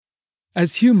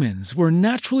As humans, we're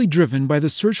naturally driven by the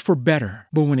search for better.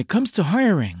 But when it comes to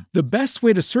hiring, the best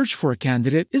way to search for a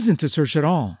candidate isn't to search at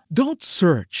all. Don't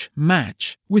search,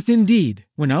 match with Indeed.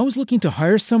 When I was looking to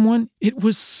hire someone, it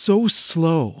was so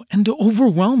slow and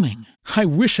overwhelming. I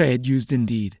wish I had used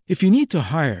Indeed. If you need to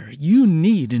hire, you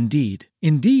need Indeed.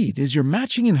 Indeed is your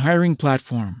matching and hiring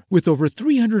platform with over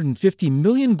 350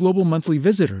 million global monthly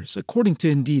visitors, according to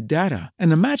Indeed data,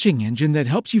 and a matching engine that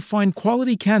helps you find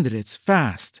quality candidates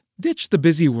fast. Ditch the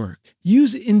busy work.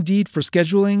 Use Indeed for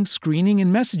scheduling, screening,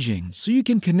 and messaging so you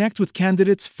can connect with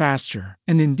candidates faster.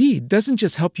 And Indeed doesn't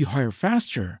just help you hire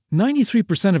faster.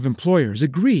 93% of employers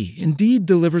agree Indeed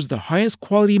delivers the highest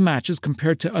quality matches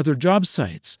compared to other job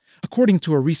sites, according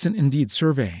to a recent Indeed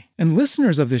survey. And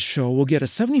listeners of this show will get a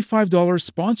 $75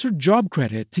 sponsored job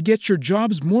credit to get your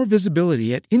jobs more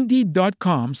visibility at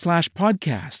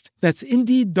Indeed.com/podcast. That's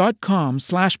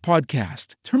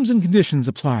Indeed.com/podcast. Terms and conditions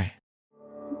apply.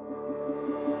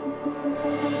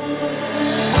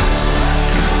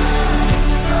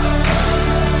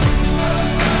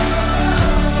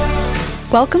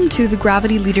 Welcome to the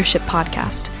Gravity Leadership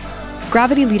Podcast.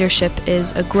 Gravity Leadership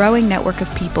is a growing network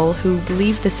of people who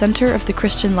believe the center of the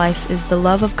Christian life is the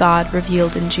love of God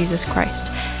revealed in Jesus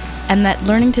Christ, and that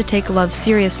learning to take love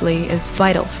seriously is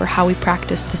vital for how we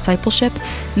practice discipleship,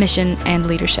 mission, and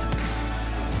leadership.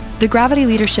 The Gravity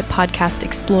Leadership Podcast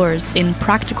explores, in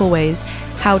practical ways,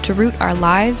 how to root our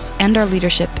lives and our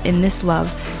leadership in this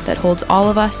love that holds all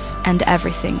of us and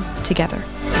everything together.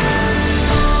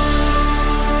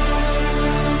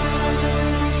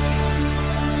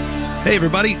 Hey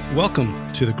everybody,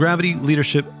 welcome to the Gravity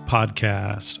Leadership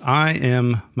Podcast. My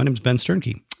name is Ben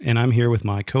Sternke, and I'm here with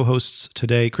my co-hosts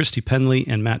today, Christy Penley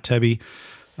and Matt Tebby.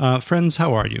 Friends,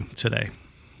 how are you today?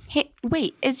 Hey,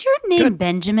 wait, is your name Good.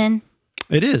 Benjamin?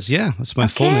 It is, yeah. That's my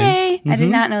full name. I did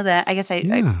not know that. I guess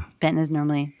Ben is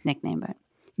normally a nickname, but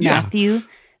Yeah. Matthew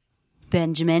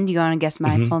Benjamin. Do you want to guess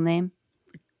my full name?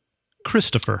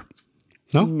 Christopher.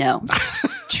 No? No.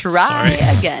 Try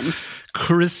again.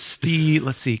 Christy,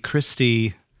 let's see,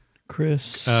 Christy.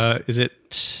 Chris. Is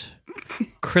it?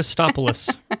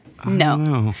 Christopoulos. No.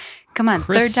 No. Come on,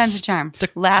 third time's a charm.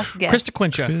 Last guess. Christa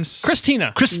Quincha.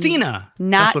 Christina. Christina. Not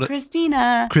That's what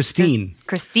Christina. Christine.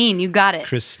 Christine, you got it.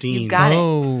 Christine. You got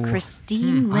Oh. it.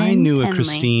 Christine Lynn I knew a Penley.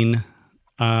 Christine.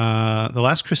 The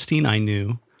last Christine I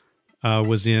knew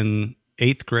was in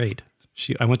 8th grade.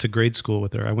 I went to grade school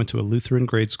with her. I went to a Lutheran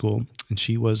grade school, and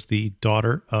she was the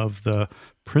daughter of the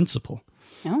principal,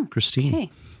 Oh, Christine.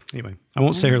 okay. Anyway, I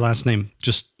won't say her last name,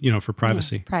 just, for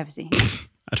privacy. Yeah, privacy.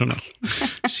 I don't know.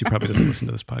 She probably doesn't listen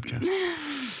to this podcast.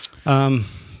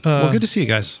 Well, good to see you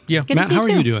guys. Yeah. Good to Matt, see you how are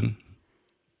you too. doing?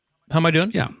 How am I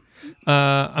doing? Yeah.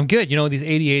 I'm good. These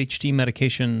ADHD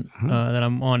medication that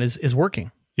I'm on is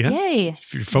working. Yeah? Yay.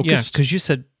 If you're Yeah, focused. because you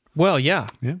said, Yeah.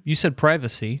 you said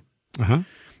privacy, Uh-huh.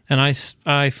 and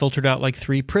I filtered out like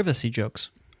 3 privacy jokes,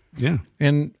 Yeah.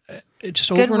 and it just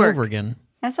Good over and work. over again.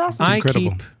 That's awesome. I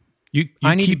Incredible. keep You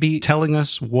I need to keep be- telling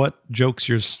us what jokes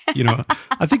you're,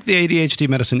 I think the ADHD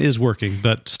medicine is working,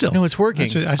 but still. no, it's working.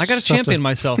 Actually, I got to just have champion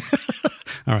myself.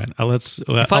 All right, I'll If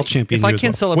champion if you I as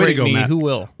can't well. celebrate Way to go, me, Matt. who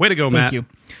will? Way to go, Thank Matt. you.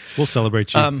 We'll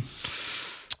celebrate you.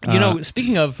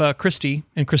 Speaking of Christy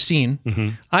and Christine,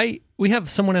 we have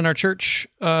someone in our church,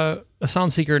 a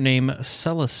sound seeker named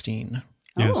Celestine,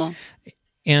 Yes. Oh,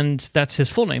 and that's his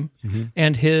full name,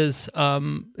 and his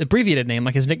abbreviated name,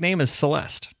 like his nickname, is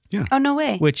Celeste, oh no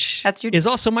way. which That's your- is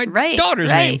also my right, daughter's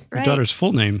right, name. Your right. daughter's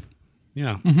full name.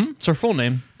 Yeah. It's her full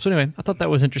name. So anyway, I thought that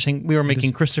was interesting. We were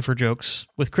making Christopher jokes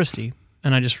with Christy,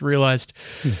 and I just realized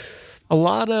a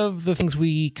lot of the things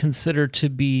we consider to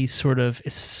be sort of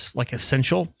like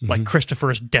essential, like Christopher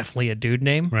is definitely a dude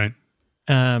name. Right.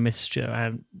 It's just,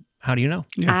 how do you know?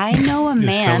 I know a Is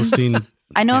man. Celestine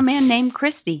I know a man named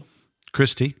Christy.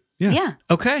 Christy? Yeah. Yeah.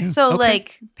 Okay. So, Okay.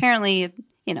 apparently,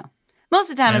 most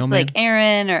of the time I know, it's like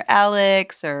Aaron or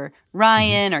Alex or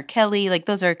Ryan or Kelly. Like,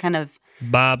 those are kind of.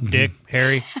 Bob, Dick,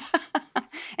 Harry.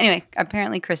 Anyway,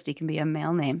 apparently Christy can be a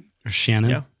male name. Or Shannon.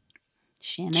 Yeah.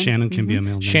 Shannon. Shannon can be a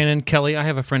male name. Shannon, Kelly. I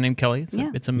have a friend named Kelly. It's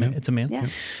Yeah. it's a man. Yeah.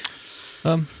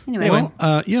 Um, Anyway. Well,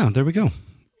 there we go.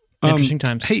 Interesting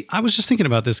times. Hey, I was just thinking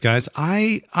about this, guys.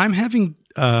 I'm having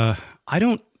I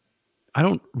don't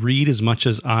read as much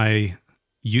as I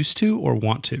used to or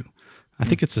want to. I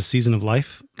think it's a season of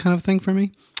life kind of thing for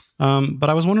me. But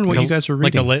I was wondering what you guys are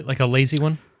reading. like a lazy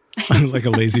one. Like a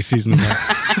lazy season of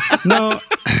life. No,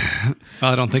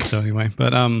 I don't think so anyway.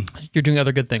 But You're doing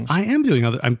other good things. I am doing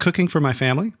I'm cooking for my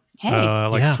family. Hey.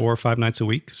 Like Yeah. 4 or 5 nights a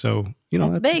week. So,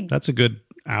 That's big. That's a good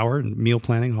hour and meal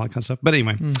planning and all that kind of stuff. But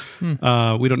anyway,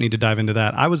 we don't need to dive into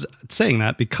that. I was saying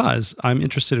that because I'm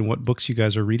interested in what books you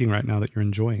guys are reading right now that you're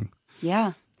enjoying.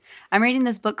 Yeah. I'm reading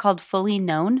this book called Fully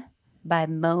Known by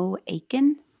Mo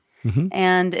Aiken.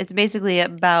 And it's basically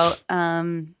about,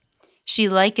 she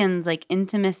likens like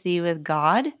intimacy with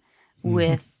God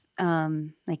with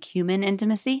like human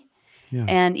intimacy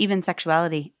and even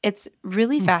sexuality. It's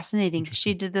really fascinating.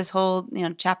 She did this whole,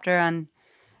 chapter on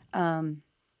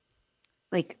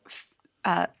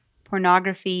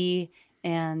pornography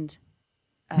and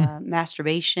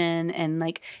masturbation and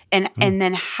like, and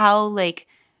then how like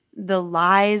the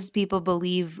lies people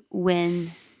believe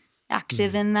when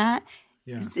active in that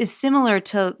is similar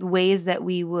to ways that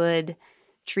we would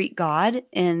treat God.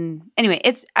 And anyway,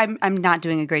 I'm not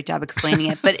doing a great job explaining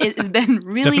it, but it has been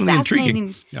really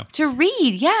fascinating to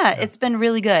read. Yeah, it's been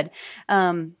really good.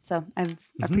 So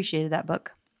I've appreciated that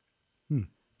book.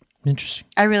 Interesting.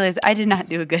 I realized I did not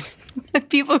do a good.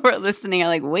 People who are listening are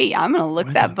like, "Wait, I'm going to look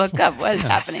that book up. What is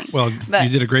happening?" Well, you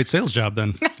did a great sales job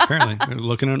then. Apparently,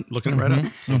 looking it right up.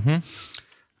 So.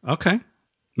 Okay,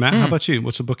 Matt, how about you?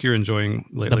 What's the book you're enjoying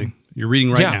lately? You're reading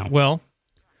right now. Well,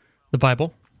 the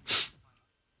Bible.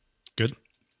 Good.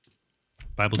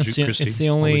 Bible Juke Christie. It's the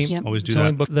only always do the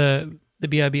only that. book, the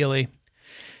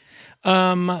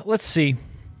Bible. Let's see.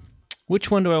 Which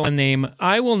one do I want to name?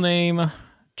 I will name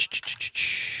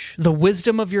The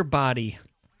Wisdom of Your Body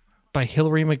by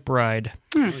Hillary McBride.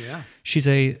 Oh, yeah. She's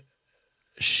going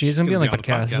to be on the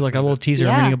podcast. It's like a little teaser.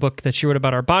 I'm reading a book that she wrote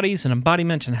about our bodies and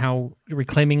embodiment and how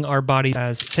reclaiming our bodies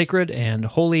as sacred and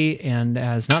holy and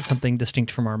as not something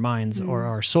distinct from our minds or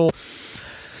our soul.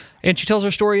 And she tells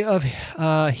her story of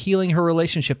healing her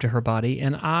relationship to her body.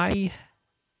 And I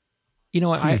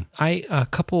a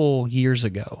couple years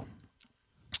ago,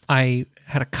 I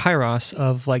had a kairos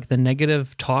of like the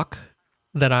negative talk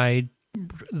that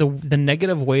the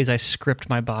negative ways I script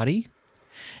my body.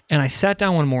 And I sat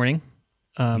down one morning.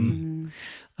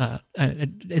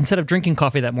 Instead of drinking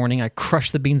coffee that morning, I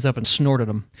crushed the beans up and snorted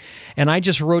them. And I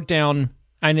just wrote down,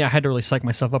 I had to really psych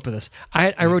myself up for this.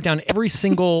 I wrote down every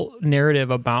single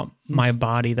narrative about my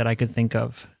body that I could think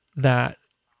of that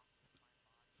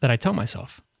I tell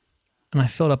myself. And I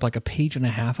filled up like a page and a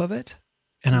half of it.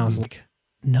 And I was like,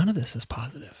 none of this is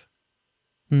positive.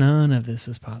 None of this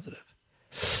is positive.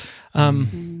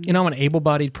 I'm an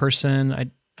able-bodied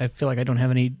person. I feel like I don't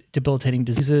have any debilitating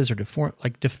diseases or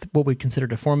what we consider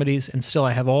deformities, and still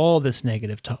I have all this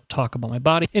negative talk about my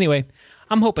body. Anyway,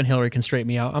 I'm hoping Hillary can straighten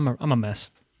me out. I'm a mess.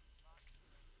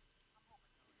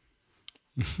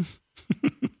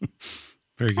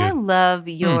 Very good. I love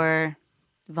your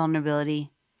vulnerability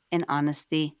and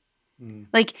honesty.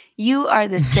 Like you are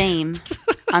the same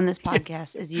on this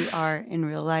podcast as you are in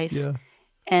real life. Yeah.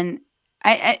 And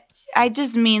I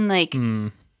just mean like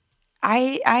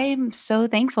I'm so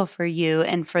thankful for you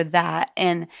and for that.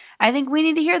 And I think we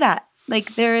need to hear that.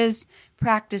 Like there is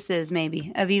practices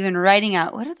maybe of even writing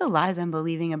out what are the lies I'm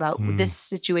believing about this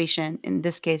situation, in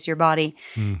this case, your body,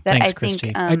 that Thanks, I think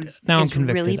Christy. Now I'm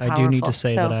convicted. Really I do need to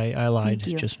say so, that I lied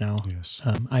just now. Yes.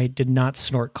 I did not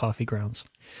snort coffee grounds.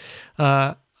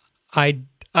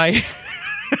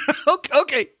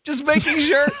 Okay, just making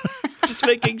sure. Just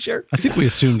making sure. I think we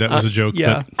assumed that was a joke.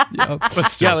 Yeah. But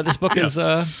still. But this book is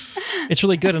it's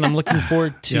really good, and I'm looking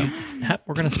forward to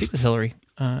we're going to speak with Hillary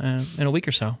in a week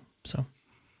or so. So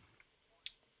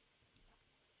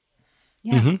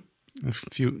yeah, a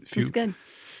few. It's good.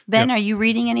 Ben, are you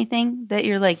reading anything that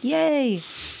you're like, yay?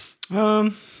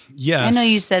 Yes. I know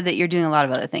you said that you're doing a lot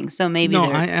of other things, so maybe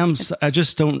I am. I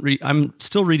just don't read. I'm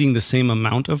still reading the same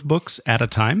amount of books at a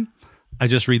time. I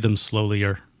just read them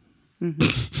slowlier.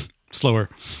 Slowlier.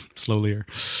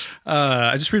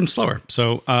 I just read them slower.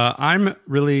 So I'm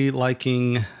really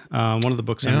liking one of the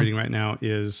books I'm reading right now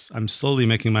is I'm slowly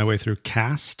making my way through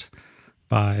Caste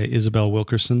by Isabel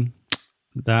Wilkerson.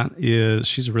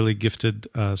 She's a really gifted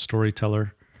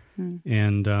storyteller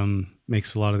and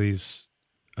makes a lot of these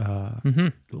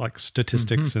like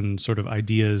statistics and sort of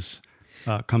ideas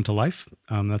come to life.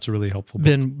 That's a really helpful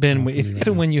book. Ben, if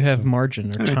and when you have margin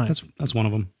or time. That's one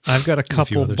of them. I've got a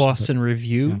couple Boston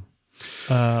Review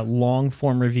long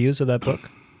form reviews of that book.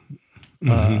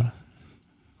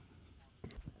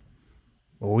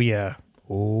 Oh yeah.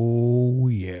 Oh,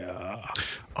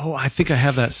 I think I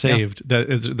have that saved. Yeah.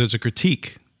 There's a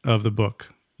critique of the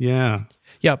book. Yeah.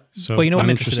 Yeah. So well, you know what I'm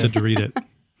interested to read it.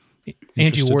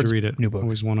 Angie Ward's new book.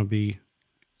 Always want to be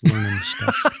learning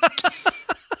stuff.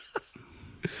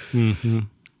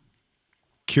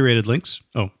 Curated links.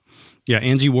 Oh, yeah.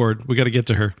 Angie Ward. We got to get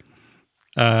to her.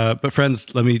 But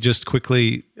friends, let me just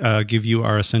quickly give you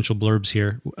our essential blurbs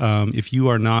here. If you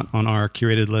are not on our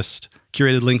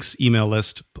curated links email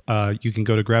list, you can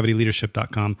go to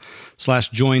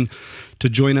gravityleadership.com/join to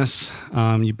join us.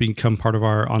 You become part of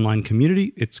our online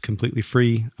community. It's completely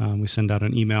free. We send out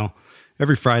an email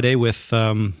every Friday with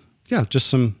just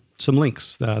some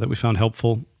links that we found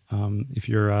helpful. If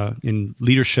you're in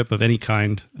leadership of any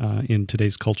kind in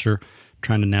today's culture,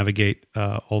 trying to navigate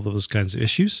all those kinds of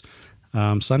issues,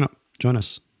 sign up, join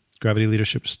us.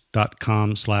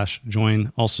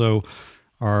 gravityleadership.com/join. Also,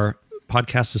 our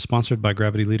podcast is sponsored by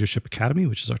Gravity Leadership Academy,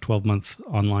 which is our 12-month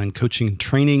online coaching and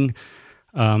training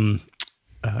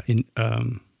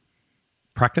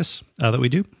practice that we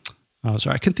do.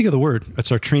 Sorry, I couldn't think of the word.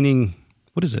 It's our training.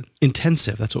 What is it?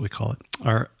 Intensive. That's what we call it.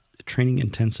 Our training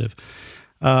intensive.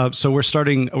 So we're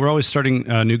always starting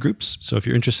new groups. So if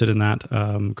you're interested in that,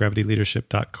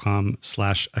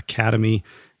 gravityleadership.com/academy,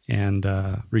 and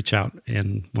reach out,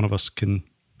 and one of us can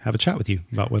have a chat with you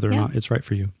about whether or not it's right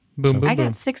for you. Boom, boom, I boom.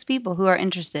 got 6 people who are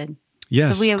interested. Yes,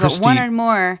 so if we have got one or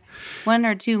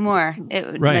two more.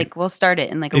 Like we'll start it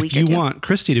in like a week or two. If you want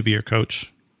Christy to be your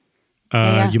coach,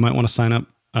 you might want to sign up.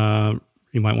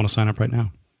 You might want to sign up right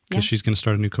now because she's going to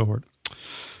start a new cohort.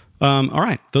 All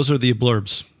right, those are the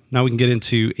blurbs. Now we can get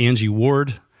into Angie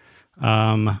Ward.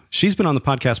 She's been on the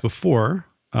podcast before.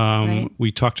 Right.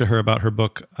 We talked to her about her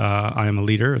book, I Am a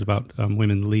Leader, about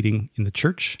women leading in the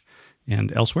church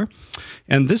and elsewhere.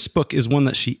 And this book is one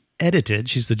that she edited.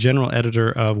 She's the general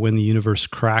editor of When the Universe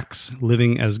Cracks,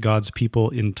 Living as God's People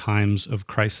in Times of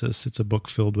Crisis. It's a book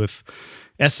filled with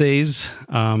essays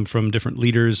from different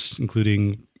leaders,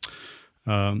 including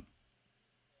Ephraim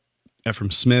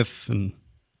Smith and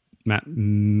Matt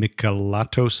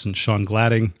Michelatos and Sean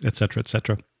Gladding, et cetera, et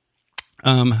cetera.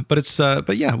 But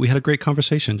we had a great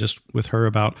conversation just with her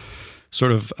about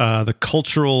sort of the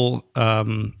cultural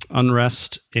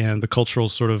unrest and the cultural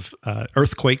sort of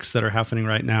earthquakes that are happening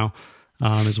right now,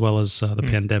 as well as the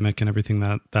pandemic and everything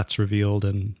that's revealed,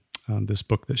 and this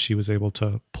book that she was able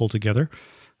to pull together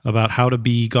about how to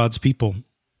be God's people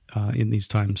in these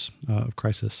times of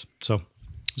crisis. So it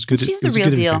was good. She's the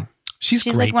real deal. She's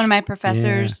great. Like one of my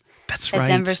professors at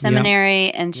Denver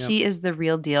Seminary, and Yep. she is the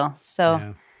real deal.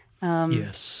 So,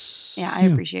 Yes. I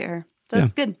appreciate her. So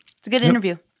it's good. It's a good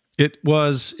interview. It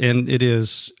was, and it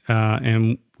is,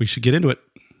 and we should get into it.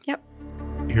 Yep.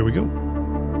 Here we go.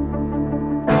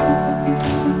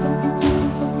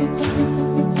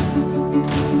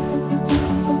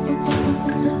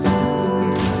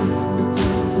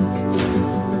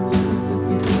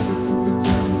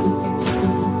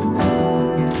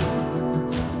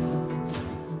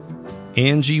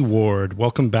 Angie Ward,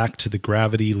 welcome back to the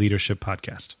Gravity Leadership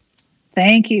Podcast.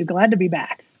 Thank you. Glad to be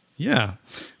back. Yeah.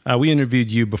 We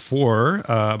interviewed you before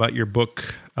about your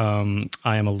book, I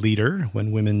Am a Leader,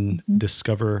 When Women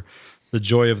Discover the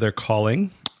Joy of Their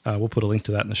Calling. We'll put a link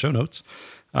to that in the show notes.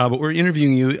 But we're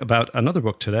interviewing you about another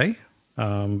book today.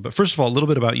 But first of all, a little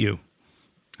bit about you.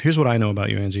 Here's what I know about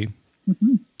you, Angie.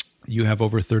 Mm-hmm. You have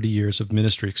over 30 years of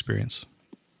ministry experience.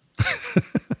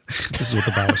 This is what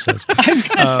the bio says. I was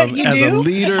gonna say, you as do? a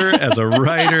leader, as a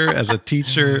writer, as a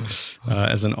teacher,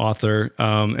 as an author,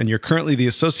 and you're currently the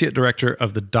associate director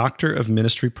of the Doctor of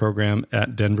Ministry program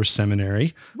at Denver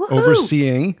Seminary,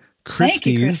 overseeing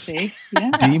Christy's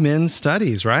D-Min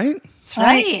studies, right? That's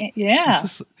right. Yeah.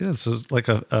 This is like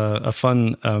a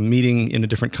fun meeting in a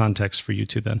different context for you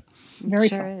two then. Very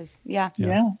sure fun. is. Yeah.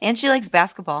 Yeah. And she likes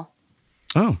basketball.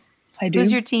 Oh. I do.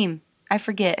 Who's your team? I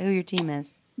forget who your team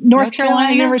is. North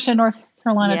Carolina, University of North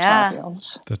Carolina Tar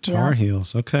Heels. The Tar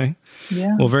Heels. Okay.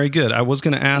 Yeah. Well, very good. I was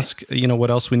going to ask,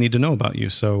 what else we need to know about you.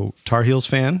 So, Tar Heels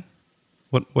fan.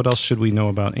 What else should we know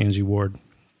about Angie Ward?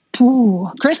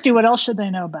 Ooh, Christy, what else should they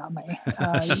know about me?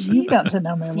 You got to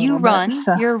know me a little You run. bit.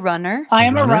 So. You're a runner. I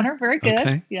am a runner. Very good.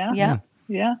 Okay. Yeah.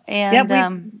 Yeah.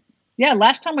 And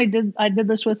last time I did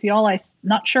this with y'all. I'm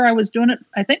not sure I was doing it.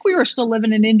 I think we were still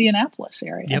living in Indianapolis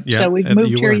area. Yep. So we've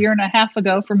moved here a year and a half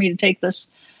ago for me to take this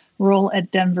role at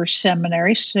Denver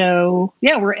Seminary. So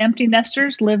we're empty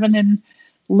nesters living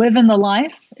the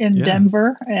life in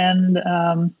Denver,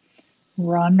 and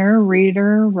runner,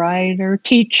 reader, writer,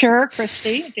 teacher,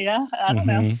 Christy. Yeah. I don't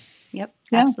know. Yep.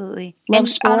 Yeah. Absolutely. Love and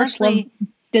sports, honestly, love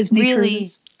Disney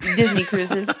really cruises. Disney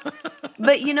cruises.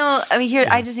 But here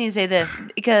I just need to say this,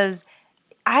 because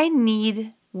I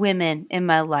need women in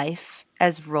my life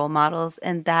as role models,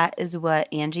 and that is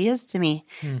what Angie is to me.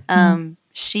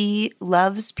 She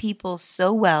loves people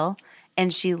so well,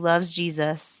 and she loves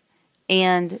Jesus,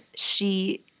 and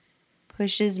she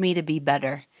pushes me to be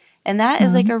better. And that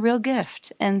is like a real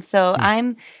gift. And so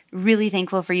I'm really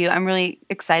thankful for you. I'm really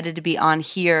excited to be on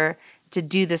here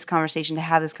do this conversation, to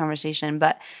have this conversation.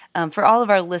 But for all of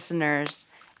our listeners,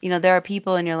 there are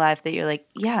people in your life that you're like,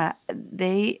 yeah,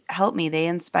 they help me, they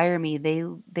inspire me,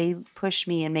 they push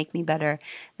me and make me better.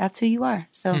 That's who you are.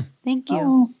 So thank you.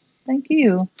 Oh, thank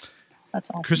you. That's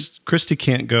awesome. Christy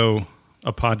can't go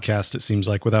a podcast, it seems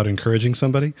like, without encouraging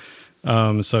somebody.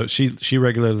 So she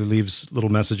regularly leaves little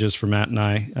messages for Matt and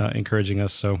I, encouraging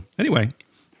us. So anyway,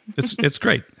 it's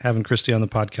great having Christy on the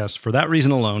podcast for that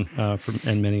reason alone,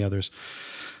 and many others.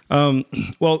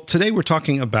 Well, today we're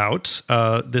talking about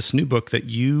this new book that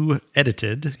you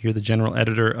edited. You're the general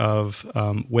editor of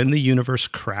When the Universe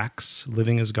Cracks,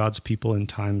 Living as God's People in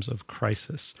Times of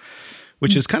Crisis,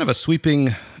 which is kind of a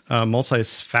sweeping,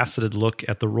 multifaceted look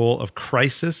at the role of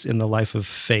crisis in the life of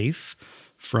faith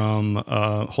from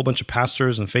a whole bunch of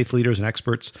pastors and faith leaders and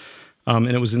experts. And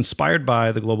it was inspired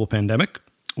by the global pandemic,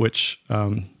 which,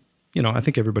 I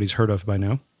think everybody's heard of by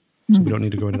now. So we don't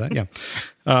need to go into that. Yeah.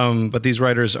 But these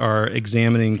writers are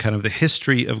examining kind of the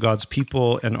history of God's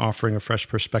people and offering a fresh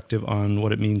perspective on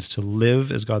what it means to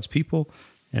live as God's people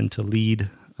and to lead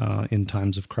in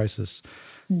times of crisis.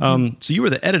 So you were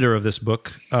the editor of this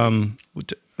book.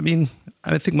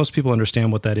 I think most people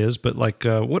understand what that is, but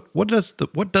what does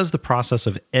the process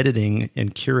of editing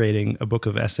and curating a book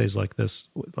of essays like this,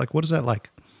 what is that like?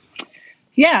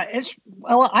 Yeah,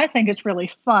 I think it's really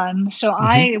fun. So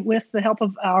I, with the help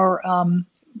of our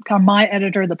my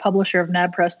editor, the publisher of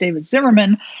NAB Press, David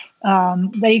Zimmerman,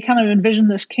 they kind of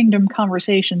envisioned this Kingdom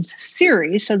Conversations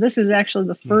series. So this is actually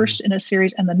the first in a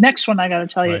series, and the next one I got to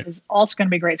tell you is also going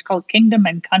to be great. It's called Kingdom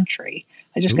and Country.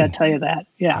 I just got to tell you that.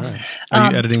 Yeah. Right.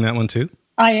 Are you editing that one too?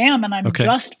 I am, and I'm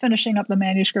just finishing up the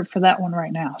manuscript for that one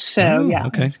right now. So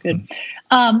that's good.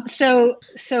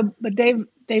 But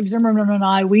Dave Zimmerman and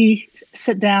I, we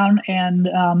sit down and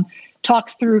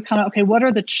talk through kind of, okay, what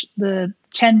are the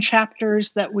 10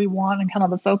 chapters that we want and kind of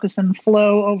the focus and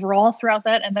flow overall throughout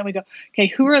that. And then we go, okay,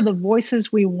 who are the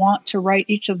voices we want to write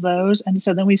each of those? And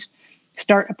so then we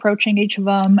start approaching each of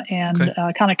them and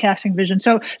kind of casting vision.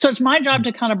 So it's my job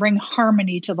to kind of bring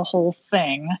harmony to the whole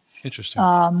thing. Interesting.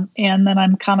 And then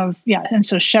I'm kind of, and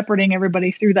so shepherding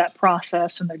everybody through that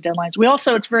process and their deadlines.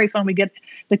 It's very fun. We get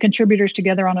the contributors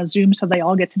together on a Zoom so they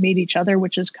all get to meet each other,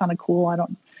 which is kind of cool.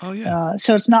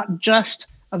 So it's not just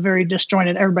a very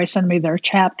disjointed, everybody send me their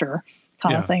chapter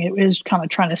kind of thing. It is kind of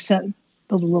trying to set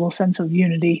a little sense of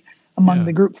unity among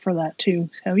the group for that too.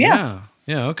 So Yeah,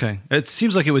 okay. It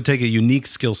seems like it would take a unique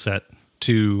skill set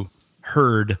to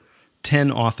herd 10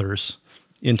 authors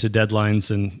into deadlines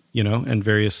and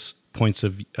various points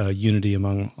of unity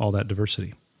among all that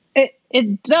diversity.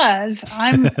 It does.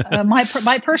 I'm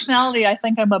my personality. I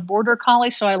think I'm a border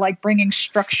collie, so I like bringing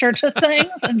structure to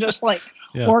things and just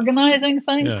organizing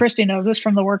things. Yeah. Christy knows this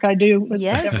from the work I do with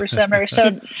Denver Seminary.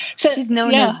 So she's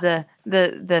known as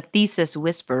the thesis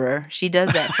whisperer. She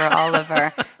does that for all of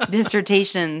our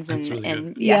dissertations,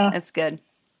 and it's good.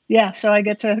 Yeah, so I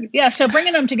get to, so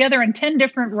bringing them together in 10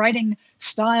 different writing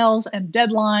styles and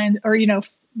deadlines or,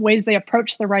 ways they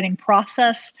approach the writing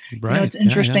process. Right. It's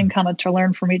interesting kind of to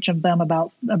learn from each of them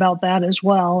about that as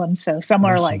well. And so some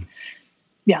are like,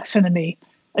 sending me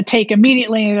a take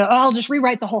immediately and go, I'll just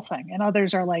rewrite the whole thing. And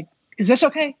others are like, is this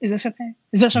okay? Is this okay?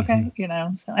 Is this okay?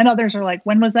 So, and others are like,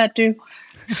 when was that due?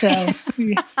 So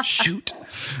shoot.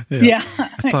 Yeah.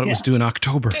 I thought it was due in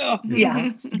October.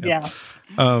 Yeah.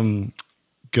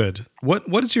 Good.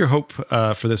 What is your hope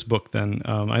for this book then?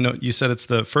 I know you said it's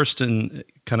the first in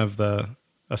kind of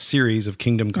a series of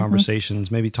Kingdom Conversations.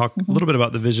 Maybe talk a little bit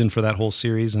about the vision for that whole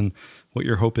series and what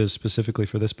your hope is specifically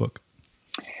for this book.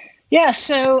 Yeah.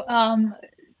 So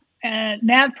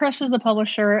NAB Press is the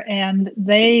publisher, and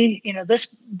they, this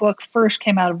book first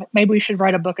came out of, maybe we should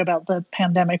write a book about the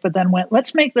pandemic, but then went,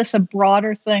 let's make this a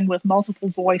broader thing with multiple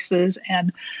voices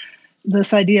and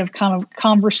this idea of kind of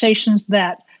conversations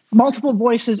that multiple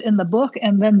voices in the book,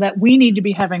 and then that we need to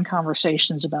be having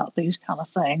conversations about these kind of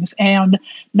things. And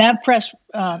NAB Press,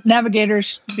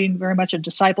 Navigators being very much a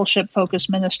discipleship-focused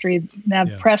ministry,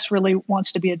 NAB Press really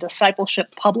wants to be a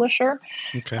discipleship publisher.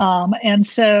 Okay. And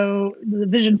so the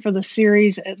vision for the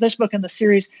series, this book in the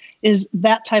series, is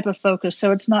that type of focus.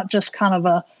 So it's not just kind of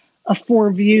a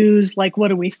four views, like what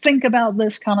do we think about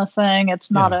this kind of thing.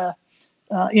 It's not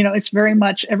it's very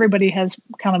much, everybody has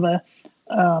kind of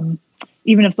a,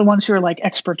 even if the ones who are like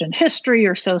expert in history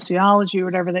or sociology or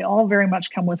whatever, they all very much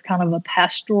come with kind of a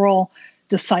pastoral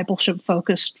discipleship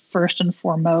focused first and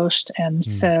foremost. And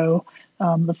so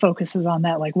the focus is on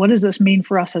that. Like, what does this mean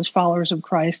for us as followers of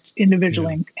Christ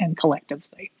individually and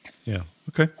collectively? Yeah.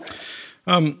 Okay.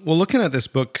 Well, looking at this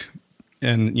book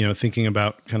and, thinking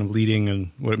about kind of leading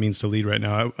and what it means to lead right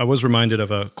now, I was reminded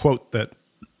of a quote that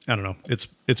I don't know.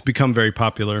 It's become very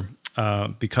popular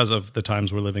because of the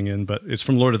times we're living in. But it's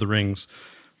from Lord of the Rings,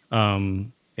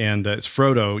 and it's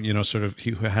Frodo. You know, sort of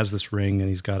he has this ring, and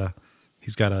he's got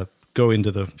to go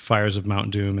into the fires of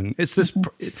Mount Doom, and it's this.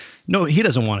 No, he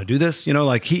doesn't want to do this. You know,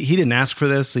 like he didn't ask for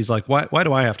this. He's like, why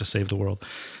do I have to save the world?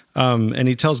 And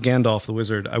he tells Gandalf the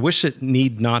wizard, "I wish it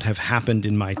need not have happened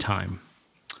in my time."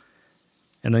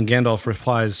 And then Gandalf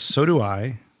replies, "So do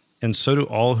I, and so do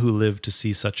all who live to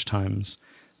see such times.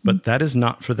 But that is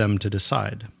not for them to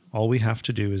decide. All we have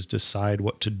to do is decide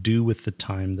what to do with the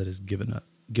time that is given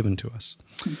to us."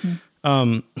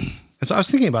 And so I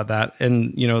was thinking about that,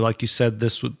 and you know, like you said,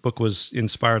 this book was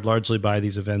inspired largely by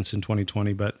these events in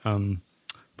 2020. But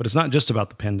it's not just about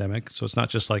the pandemic. So it's not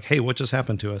just like, hey, what just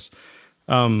happened to us?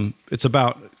 It's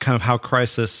about kind of how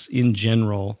crisis in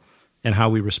general and how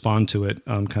we respond to it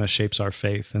kind of shapes our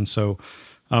faith. And so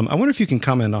I wonder if you can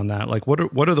comment on that. Like, what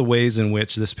are the ways in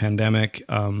which this pandemic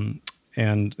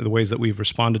and the ways that we've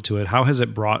responded to it, how has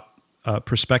it brought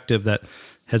perspective that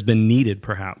has been needed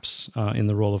perhaps in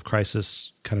the role of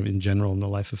crisis kind of in general in the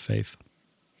life of faith?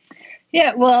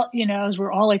 Yeah, well, you know, as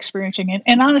we're all experiencing it,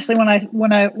 and honestly,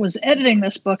 when I was editing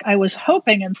this book, I was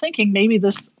hoping and thinking maybe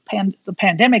the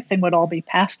pandemic thing would all be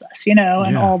past us, you know,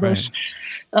 and all this.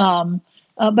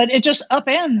 But it just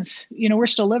upends. You know, we're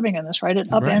still living in this, right? It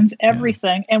upends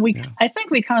everything, and I think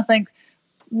we kind of think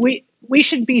we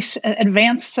should be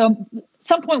advanced. So at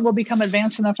some point, we'll become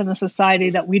advanced enough in the society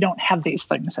that we don't have these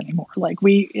things anymore. Like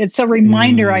it's a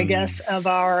reminder, I guess, of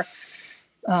our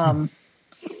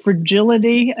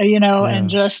fragility, you know, and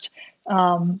just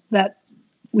that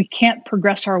we can't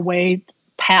progress our way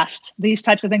past these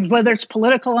types of things, whether it's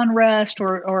political unrest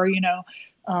or you know,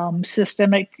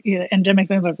 systemic, endemic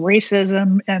things like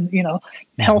racism and, you know,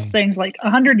 health things. Like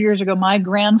 100 years ago, my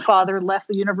grandfather left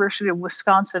the University of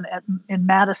Wisconsin in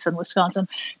Madison, Wisconsin,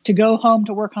 to go home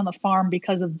to work on the farm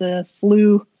because of the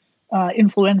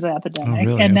influenza epidemic.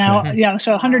 Oh, really? And now,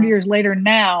 so 100 years later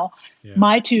now,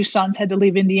 my two sons had to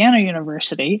leave Indiana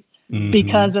University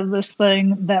because of this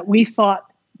thing that we thought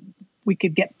we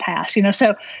could get past, you know?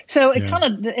 So it kind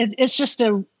of, it's just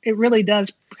it really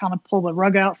does kind of pull the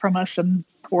rug out from us and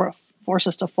force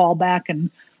us to fall back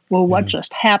and, well, what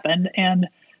just happened? And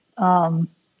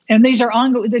these are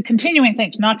ongoing, the continuing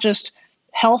things, not just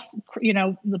health, you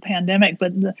know, the pandemic,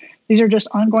 but these are just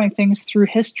ongoing things through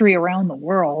history around the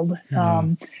world.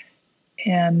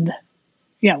 And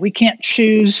we can't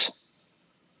choose.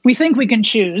 We think we can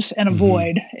choose and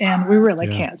avoid, and we really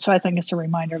can't. So I think it's a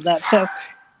reminder of that. So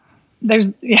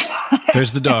there's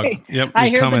the dog. Yep,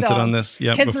 we commented on this.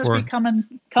 Yep, kids before must be coming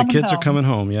the kids home. are coming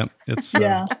home. Yep, it's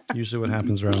usually what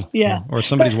happens around. Or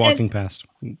somebody's walking past.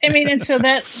 I mean, and so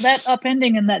that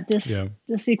upending and that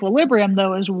disequilibrium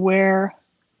though is where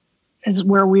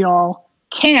we all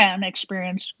can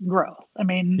experience growth. I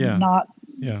mean, you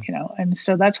know, and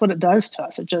so that's what it does to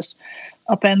us. It just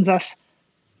upends us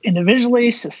individually,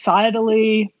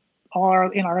 societally,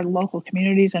 in our local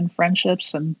communities and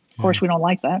friendships. And of course we don't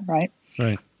like that. Right.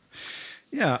 Right.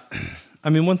 Yeah.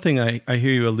 I mean, one thing I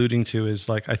hear you alluding to is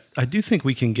like, I do think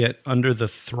we can get under the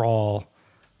thrall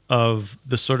of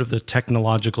the sort of the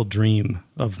technological dream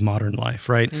of modern life,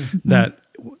 right? That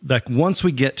once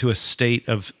we get to a state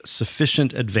of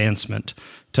sufficient advancement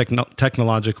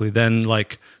technologically, then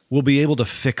like we'll be able to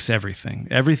fix everything.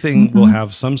 Everything will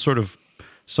have some sort of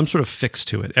fix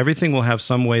to it. Everything will have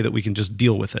some way that we can just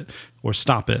deal with it or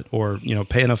stop it or, you know,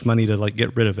 pay enough money to like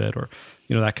get rid of it or,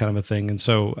 you know, that kind of a thing. And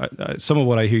so some of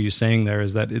what I hear you saying there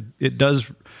is that it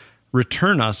does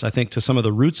return us, I think, to some of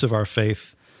the roots of our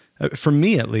faith. For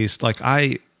me, at least,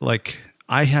 I'm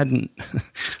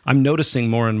noticing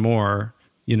more and more,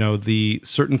 you know, the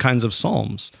certain kinds of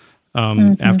Psalms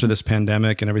after this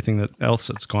pandemic and everything else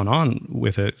that's gone on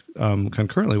with it,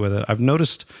 concurrently with it. I've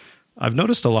noticed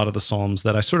a lot of the Psalms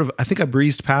that I think I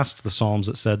breezed past the Psalms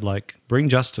that said like, bring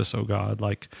justice, oh God,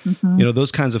 like, you know,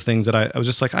 those kinds of things that I was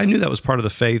just like, I knew that was part of the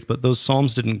faith, but those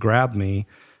Psalms didn't grab me.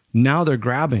 Now they're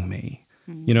grabbing me,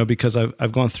 you know, because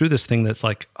I've gone through this thing that's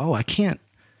like, oh, I can't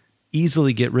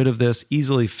easily get rid of this,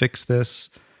 easily fix this.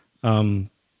 And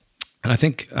I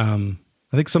think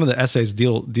some of the essays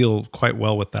deal quite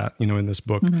well with that, you know, in this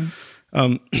book.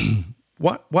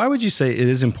 Why would you say it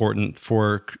is important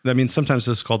I mean, sometimes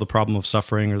this is called the problem of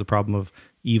suffering or the problem of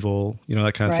evil, you know,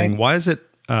 that kind of thing. Why is it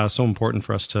so important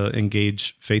for us to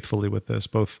engage faithfully with this,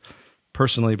 both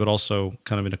personally, but also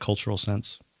kind of in a cultural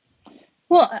sense?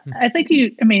 Well, I think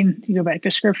you go back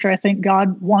to scripture. I think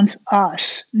God wants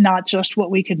us, not just what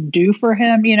we can do for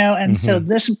him, you know, and so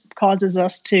this causes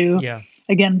us to,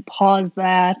 again, pause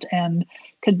that and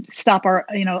could stop our,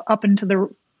 you know, up into the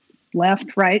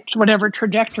left, right, whatever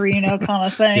trajectory, kind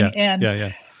of thing.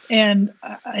 And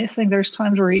I think there's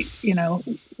times where,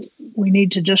 we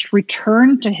need to just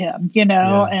return to him,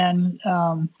 and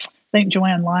I think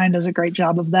Joanne Lyon does a great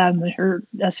job of that in her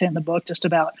essay in the book, just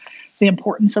about the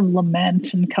importance of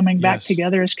lament and coming back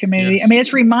together as community. Yes. I mean,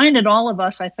 it's reminded all of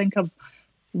us, I think, of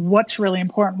what's really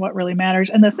important, what really matters.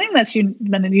 And the thing that's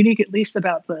been unique, at least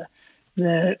about the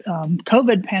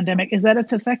COVID pandemic, is that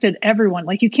it's affected everyone.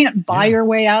 Like, you can't buy your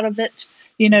way out of it.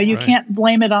 You can't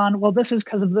blame it on, well, this is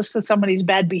because of this is somebody's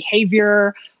bad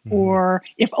behavior, or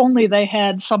if only they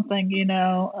had something,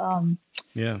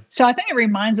 So I think it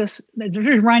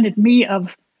reminded me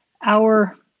of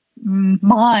our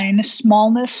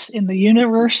smallness in the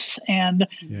universe and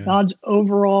God's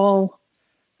overall.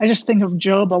 I just think of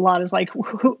Job a lot as like,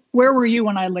 where were you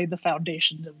when I laid the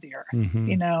foundations of the earth?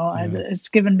 It's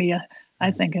given me I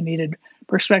think a needed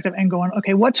perspective and going,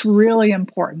 okay, what's really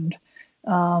important?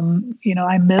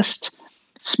 I missed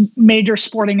major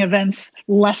sporting events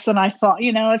less than I thought.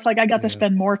 It's like I got to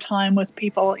spend more time with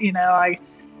people.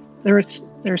 There's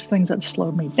things that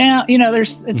slowed me down. And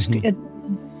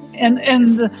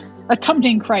the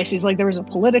accompanying crises, like there was a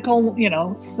political,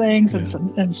 things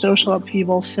and social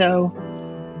upheaval. So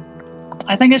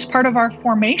I think it's part of our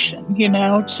formation,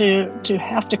 to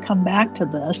have to come back to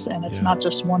this, and it's not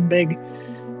just one big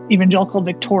evangelical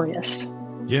victorious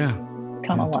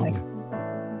kind of life. Totally.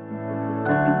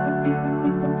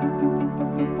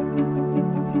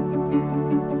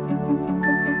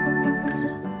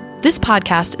 This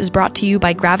podcast is brought to you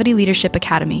by Gravity Leadership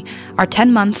Academy, our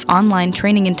 10-month online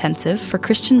training intensive for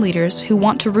Christian leaders who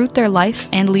want to root their life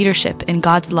and leadership in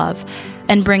God's love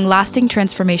and bring lasting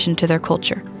transformation to their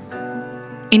culture.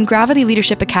 In Gravity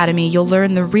Leadership Academy, you'll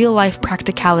learn the real-life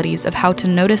practicalities of how to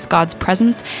notice God's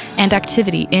presence and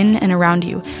activity in and around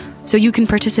you, so you can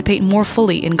participate more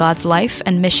fully in God's life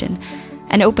and mission,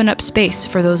 and open up space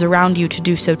for those around you to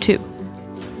do so too.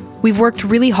 We've worked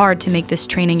really hard to make this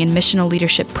training in missional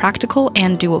leadership practical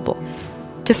and doable.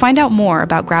 To find out more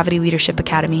about Gravity Leadership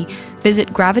Academy, visit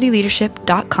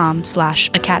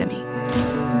gravityleadership.com/academy.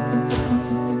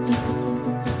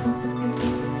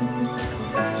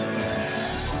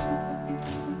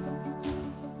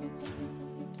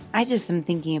 I just am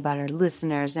thinking about our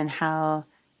listeners and how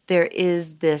there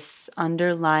is this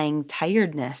underlying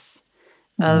tiredness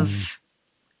of,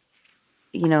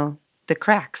 the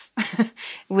cracks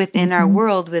within our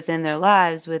world, within their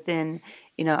lives, within,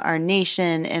 our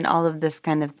nation and all of this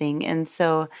kind of thing. And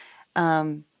so,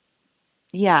 the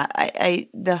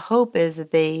hope is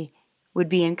that they would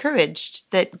be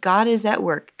encouraged that God is at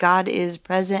work. God is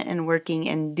present and working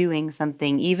and doing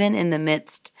something, even in the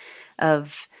midst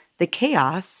of the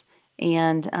chaos,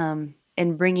 and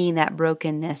bringing that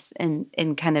brokenness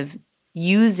and kind of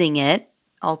using it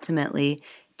ultimately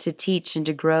to teach and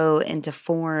to grow and to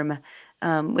form,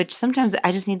 which sometimes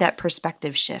I just need that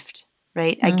perspective shift,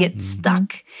 right? I get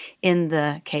stuck in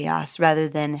the chaos rather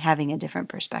than having a different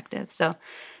perspective. So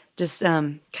just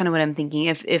kind of what I'm thinking.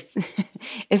 If if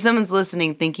someone's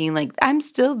listening thinking like, I'm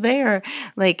still there,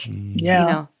 like,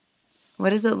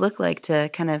 what does it look like to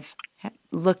kind of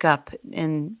look up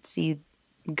and see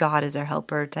God as our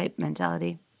helper type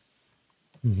mentality?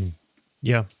 Mm-hmm.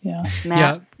 Yeah.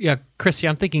 Matt? Yeah. Christy,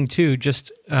 I'm thinking too,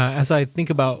 just as I think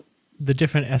about the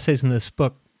different essays in this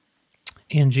book,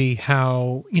 Angie,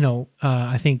 how,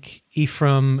 I think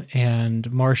Ephraim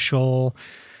and Marshall,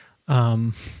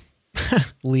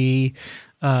 Lee,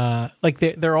 like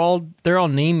they're all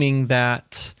naming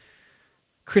that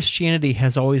Christianity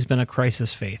has always been a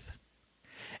crisis faith.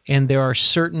 And there are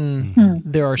certain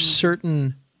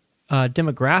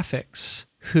demographics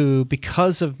who,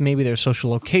 because of maybe their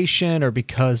social location or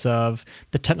because of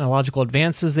the technological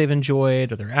advances they've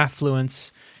enjoyed or their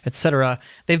affluence, etc.,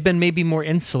 they've been maybe more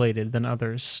insulated than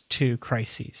others to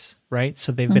crises, right?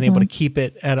 So they've been able to keep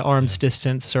it at arm's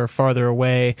distance or farther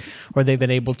away, or they've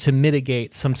been able to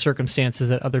mitigate some circumstances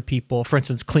that other people, for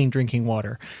instance, clean drinking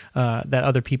water, that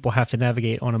other people have to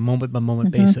navigate on a moment-by-moment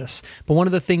basis. But one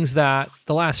of the things that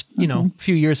the last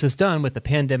few years has done with the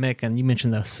pandemic, and you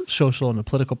mentioned the social and the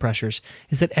political pressures,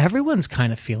 is that everyone's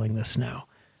kind of feeling this now.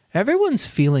 Everyone's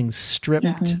feeling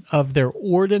stripped of their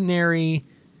ordinary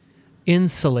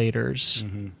insulators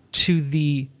to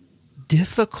the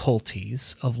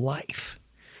difficulties of life.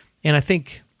 And I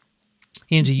think,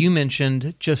 Angie, you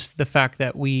mentioned just the fact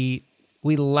that we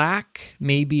lack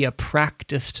maybe a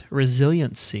practiced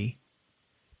resiliency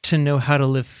to know how to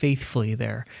live faithfully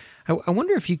there. I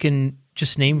wonder if you can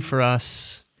just name for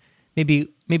us, maybe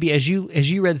as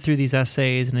you read through these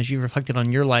essays and as you reflected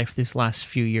on your life these last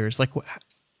few years, like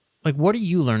what are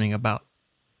you learning about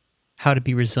how to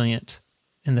be resilient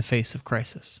in the face of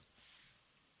crisis?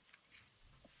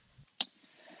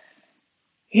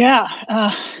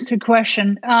 Yeah, good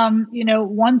question.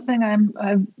 One thing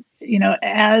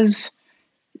as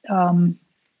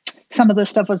some of this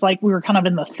stuff was like, we were kind of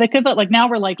in the thick of it. Like now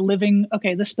we're like living,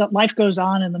 okay, this stuff, life goes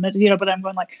on in the middle, but I'm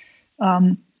going like,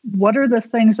 what are the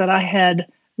things that I had,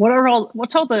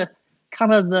 what's all the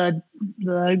kind of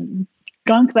the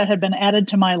gunk that had been added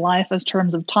to my life as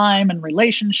terms of time and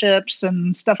relationships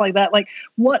and stuff like that? Like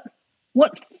what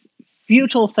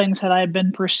futile things had I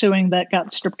been pursuing that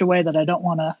got stripped away that I don't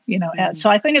want to, add. So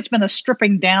I think it's been a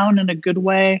stripping down in a good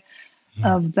way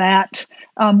of that.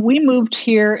 We moved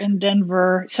here in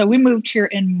Denver. So we moved here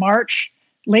in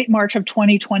late March of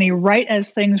 2020, right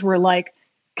as things were like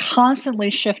constantly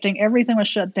shifting. Everything was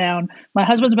shut down. My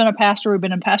husband's been a pastor. We've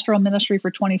been in pastoral ministry for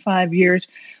 25 years.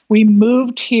 We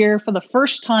moved here for the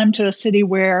first time to a city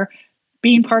where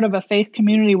being part of a faith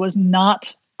community was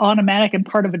not automatic and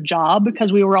part of a job,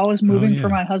 because we were always moving for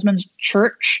my husband's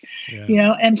church,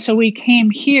 and so we came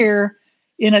here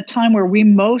in a time where we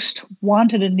most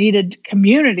wanted and needed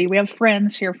community. We have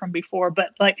friends here from before,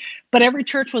 but every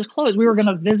church was closed. We were going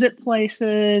to visit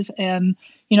places, and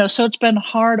so it's been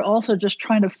hard also just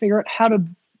trying to figure out how to,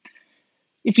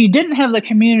 if you didn't have the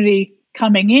community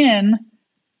coming in,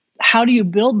 how do you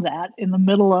build that in the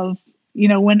middle of,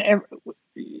 when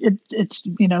it's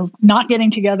not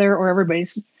getting together, or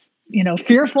everybody's,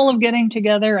 fearful of getting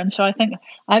together. And so I think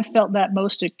I've felt that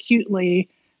most acutely,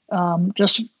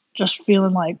 just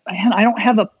feeling like, man, I don't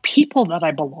have a people that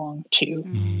I belong to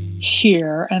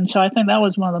here. And so I think that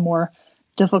was one of the more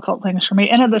difficult things for me.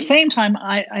 And at the same time,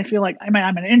 I feel like, I'm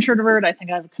an introvert. I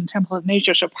think I have a contemplative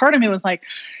nature. So part of me was like,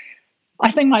 I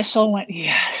think my soul went,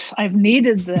 yes, I've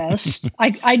needed this.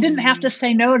 I didn't have to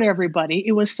say no to everybody.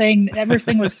 It was saying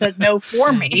everything was said no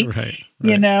for me, right.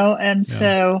 And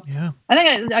so I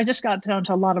think I just got down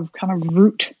to a lot of kind of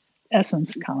root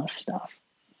essence kind of stuff.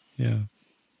 Yeah.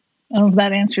 I don't know if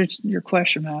that answers your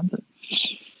question, man. But.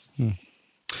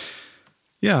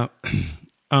 Yeah.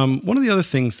 One of the other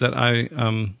things that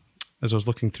as I was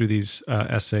looking through these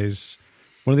essays,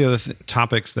 one of the other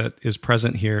topics that is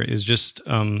present here is just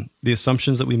the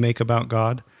assumptions that we make about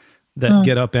God that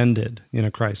get upended in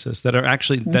a crisis, that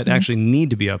actually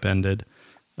need to be upended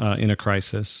in a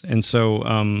crisis. And so,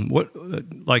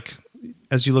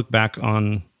 as you look back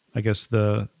on, I guess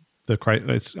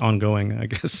it's ongoing, I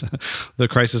guess, the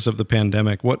crisis of the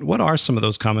pandemic. What are some of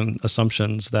those common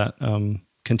assumptions that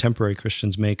contemporary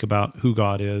Christians make about who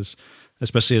God is,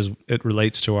 especially as it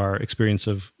relates to our experience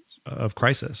of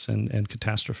crisis and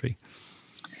catastrophe?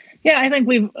 Yeah, I think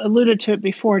we've alluded to it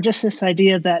before. Just this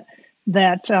idea that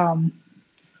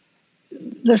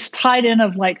this tied in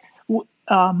of like,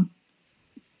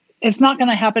 it's not going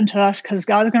to happen to us because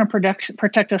God's going to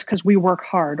protect us because we work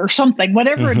hard or something.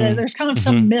 Whatever it is, there's kind of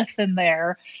some myth in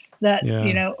there that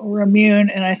we're immune.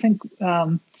 And I think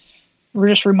we're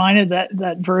just reminded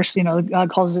that verse. God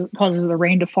causes the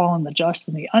rain to fall on the just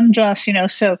and the unjust.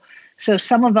 So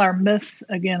some of our myths,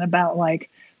 again, about like,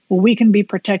 well, we can be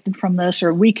protected from this,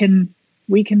 or we can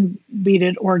beat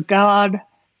it, or God,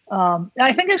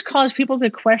 I think has caused people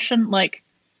to question, like,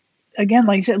 again,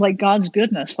 like you said, like God's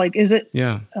goodness. Like, is it,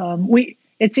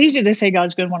 it's easy to say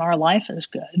God's good when our life is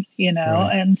good, Right.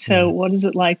 And so what is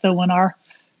it like though, when our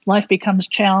life becomes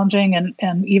challenging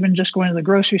and even just going to the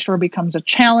grocery store becomes a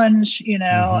challenge,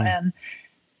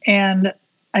 and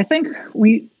I think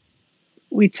we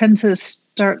tend to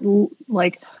start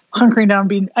like hunkering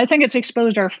down, I think it's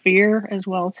exposed our fear as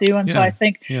well too. And so I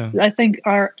think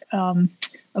our,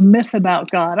 a myth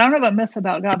about God, I don't know about myth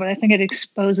about God, but I think it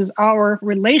exposes our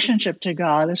relationship to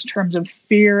God as terms of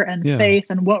fear and faith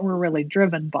and what we're really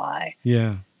driven by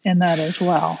in that as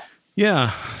well.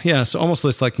 Yeah. Yeah. So almost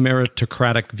this like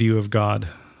meritocratic view of God,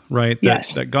 right?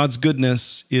 That God's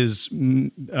goodness is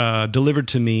delivered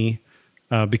to me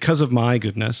because of my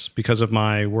goodness, because of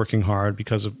my working hard,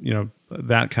 because of,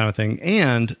 that kind of thing.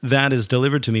 And that is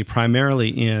delivered to me primarily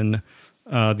in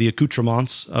the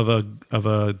accoutrements of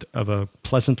a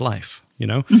pleasant life,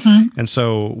 And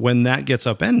so when that gets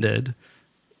upended,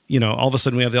 all of a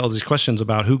sudden we have all these questions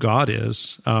about who God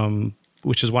is,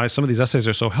 which is why some of these essays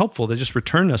are so helpful. They just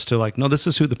return us to like, no, this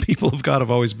is who the people of God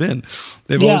have always been.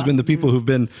 They've always been the people who've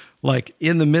been like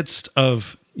in the midst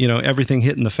of, everything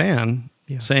hitting the fan,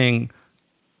 saying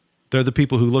they're the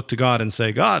people who look to God and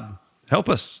say, God, help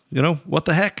us, what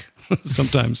the heck?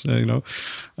 Sometimes, Well,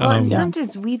 and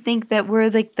sometimes we think that we're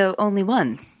like the only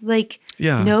ones. Like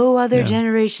no other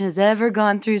generation has ever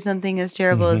gone through something as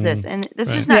terrible as this. And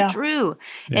that's just not true.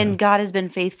 Yeah. And God has been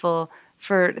faithful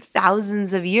for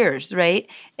thousands of years, right?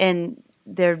 And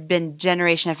there have been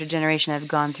generation after generation that have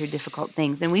gone through difficult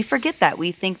things, and we forget that.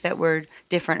 We think that we're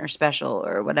different or special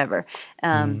or whatever.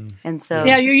 And so,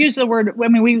 yeah, you use the word. I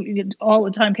mean, we all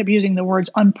the time kept using the words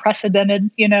unprecedented.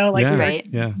 You know, like right.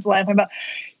 laughing about.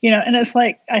 You know, and it's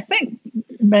like, I think,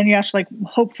 Ben, you asked like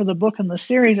hope for the book and the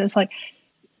series. It's like,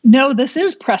 no, this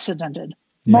is precedented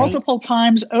multiple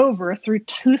times over through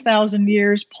 2,000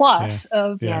 years plus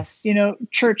of, you know,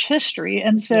 church history.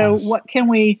 And so what can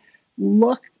we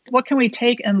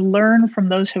take and learn from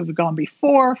those who have gone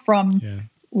before, from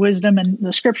wisdom and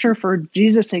the scripture for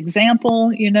Jesus'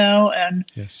 example, you know,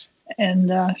 and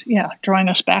drawing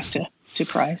us back to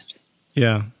Christ.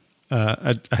 Yeah.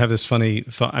 I have this funny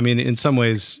thought. I mean, in some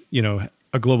ways, you know,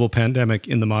 a global pandemic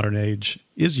in the modern age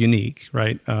is unique,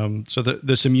 right? So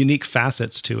there's some unique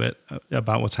facets to it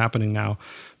about what's happening now.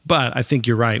 But I think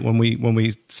you're right when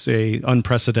we say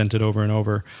unprecedented over and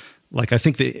over. Like, I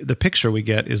think the picture we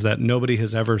get is that nobody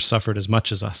has ever suffered as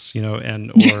much as us, you know,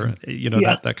 or you know,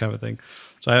 that kind of thing.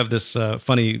 So I have this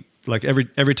funny, like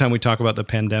every time we talk about the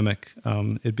pandemic,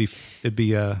 it'd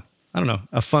be I don't know,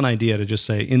 a fun idea to just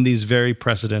say, in these very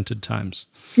precedented times.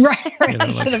 Right. You know,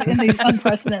 instead of in these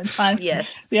unprecedented times.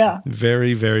 Yes. Yeah.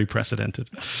 Very, very precedented.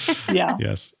 Yeah.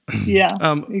 Yes. Yeah.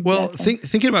 Exactly. Well,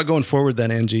 thinking about going forward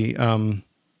then, Angie,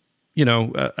 you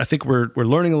know, I think we're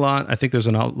learning a lot. I think there's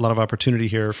a lot of opportunity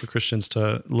here for Christians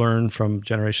to learn from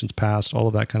generations past, all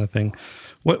of that kind of thing.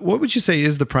 What would you say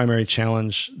is the primary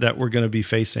challenge that we're going to be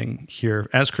facing here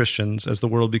as Christians as the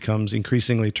world becomes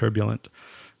increasingly turbulent?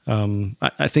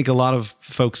 I think a lot of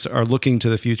folks are looking to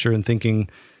the future and thinking,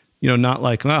 you know, not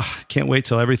like, can't wait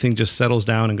till everything just settles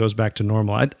down and goes back to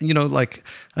normal. I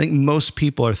think most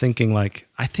people are thinking like,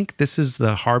 I think this is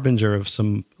the harbinger of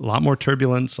a lot more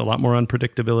turbulence, a lot more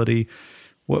unpredictability.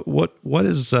 What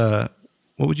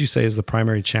would you say is the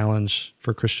primary challenge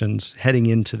for Christians heading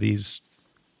into these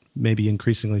maybe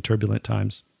increasingly turbulent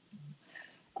times?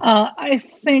 I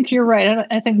think you're right.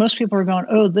 I think most people are going,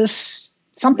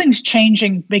 something's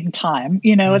changing big time.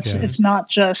 You know, it's not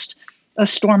just a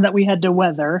storm that we had to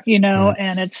weather, you know,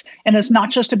 and it's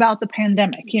not just about the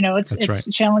pandemic, you know, it's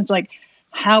a challenge like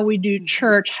how we do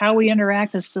church, how we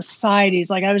interact as societies.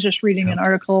 Like I was just reading an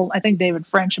article, I think David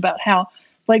French, about how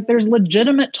like there's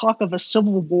legitimate talk of a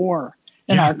civil war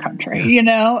in our country, you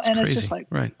know, and crazy. It's just like,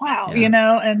 wow, you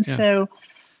know, and so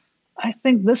I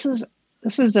think this is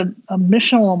a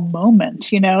missional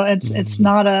moment, you know. It's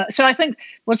not so I think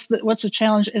what's the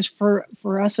challenge is for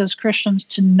us as Christians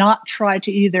to not try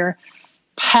to either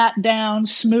pat down,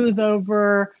 smooth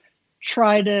over,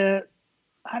 try to,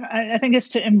 I think it's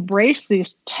to embrace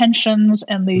these tensions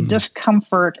and the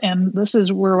discomfort. And this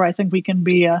is where I think we can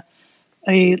be a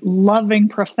loving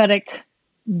prophetic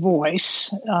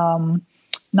voice,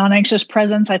 non-anxious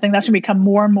presence. I think that's going to become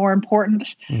more and more important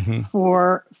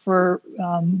for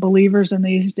believers in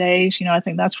these days. You know, I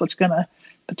think that's what's going to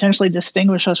potentially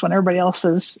distinguish us when everybody else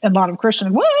is, and a lot of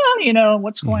Christians, well, you know,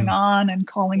 what's going on, and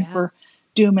calling for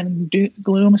doom and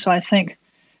gloom. So I think,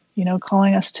 you know,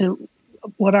 calling us to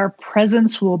what our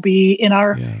presence will be in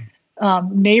our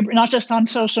neighbor, not just on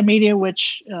social media,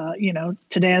 which, you know,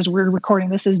 today as we're recording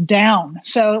this is down.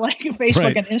 So like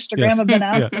Facebook and Instagram have been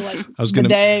out for like the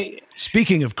day.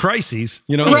 Speaking of crises,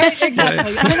 you know. Right,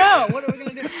 exactly. I don't know. What are we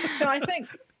going to do? So I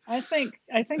think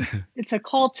it's a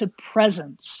call to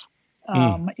presence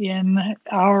in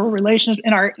our relations,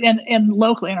 in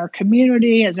locally, in our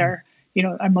community, as our, you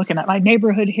know, I'm looking at my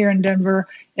neighborhood here in Denver,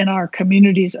 in our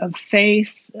communities of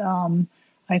faith.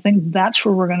 I think that's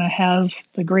where we're going to have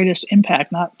the greatest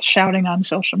impact, not shouting on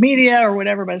social media or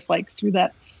whatever, but it's like through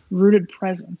that rooted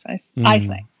presence, I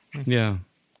think. Yeah.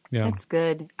 That's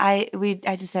good. I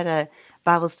just had a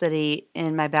Bible study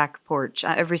in my back porch.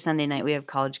 Every Sunday night we have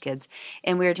college kids.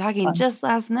 And we were talking just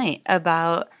last night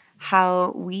about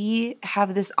how we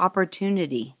have this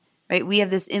opportunity, right? We have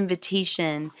this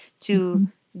invitation to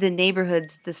the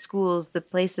neighborhoods, the schools, the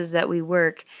places that we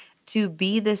work, to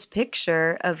be this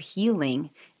picture of healing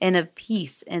and of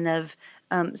peace and of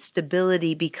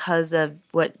stability because of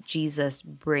what Jesus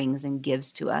brings and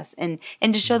gives to us, and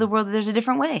to show the world that there's a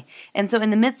different way. And so in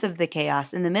the midst of the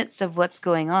chaos, in the midst of what's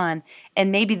going on,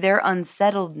 and maybe their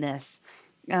unsettledness,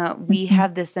 we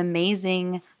have this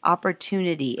amazing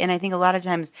opportunity. And I think a lot of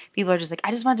times people are just like,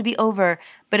 I just want it to be over.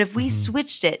 But if we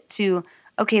switched it to,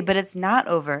 okay, but it's not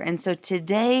over. And so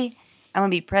today I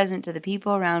want to be present to the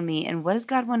people around me. And what does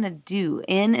God want to do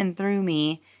in and through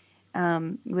me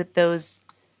with those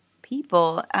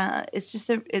people? It's just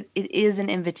it is an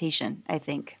invitation, I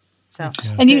think. So,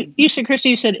 and you said, Christy,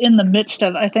 you said in the midst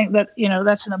of, I think that, you know,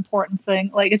 that's an important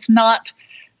thing. Like, it's not,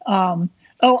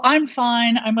 oh, I'm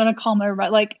fine. I'm going to calm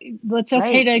everybody. Like, it's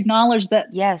okay to acknowledge that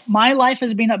my life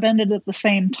is being upended at the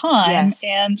same time. Yes.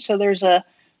 And so there's a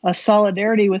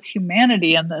solidarity with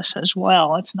humanity in this as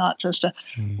well. It's not just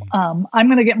I'm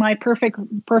going to get my perfect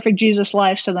Jesus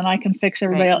life so then I can fix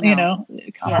everybody else,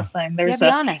 kind of thing. There's be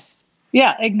honest.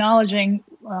 Yeah. Acknowledging,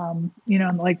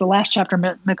 like the last chapter,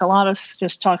 Nicoladus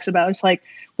just talks about, it's like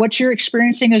what you're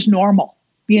experiencing is normal,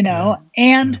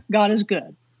 and God is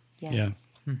good. Yes.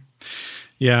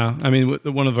 Yeah. I mean,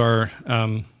 one of our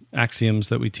axioms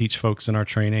that we teach folks in our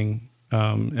training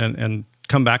and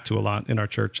come back to a lot in our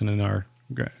church and in our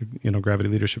Gravity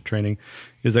Leadership training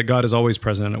is that God is always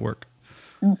present and at work.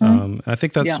 Mm-hmm. I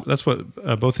think that's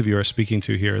what both of you are speaking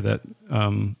to here, that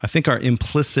I think our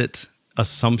implicit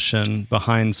assumption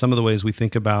behind some of the ways we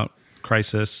think about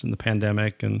crisis and the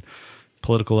pandemic and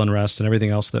political unrest and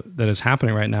everything else that is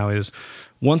happening right now is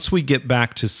once we get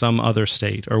back to some other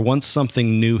state or once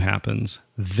something new happens,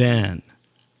 then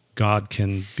God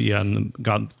can be on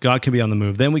the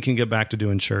move. Then we can get back to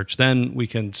doing church. Then we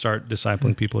can start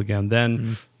discipling people again.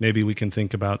 Then maybe we can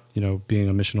think about, being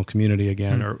a missional community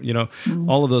again, or,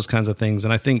 all of those kinds of things.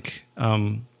 And I think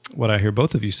what I hear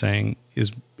both of you saying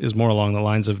is more along the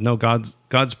lines of, no,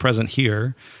 God's present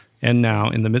here and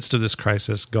now in the midst of this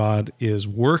crisis. God is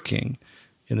working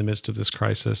in the midst of this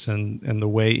crisis, and the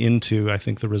way into, I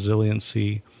think, the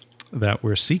resiliency that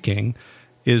we're seeking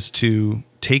is to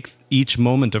take each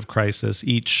moment of crisis,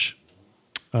 each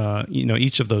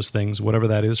of those things, whatever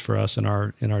that is for us in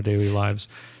our daily lives,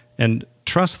 and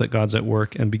trust that God's at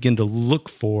work and begin to look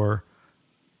for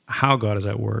how God is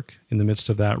at work in the midst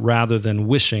of that, rather than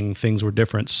wishing things were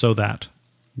different so that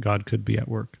God could be at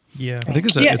work. Yeah, I think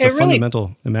it's a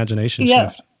fundamental imagination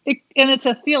shift. And it's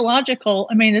a theological,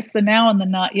 it's the now and the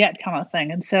not yet kind of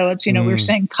thing. And so it's, we're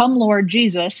saying, come Lord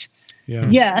Jesus. Yeah.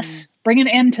 Yes, bring an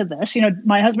end to this.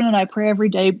 My husband and I pray every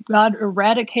day, God,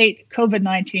 eradicate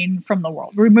COVID-19 from the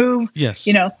world. Remove,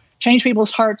 change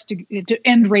people's hearts to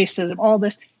end racism, all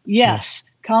this. Yes,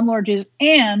 come Lord Jesus.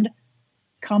 And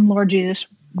come Lord Jesus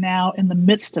now in the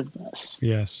midst of this.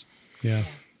 Yes. Yeah.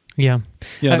 Yeah.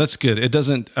 Yeah, that's good. It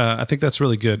doesn't, I think that's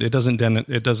really good. It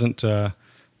doesn't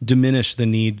diminish the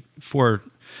need for,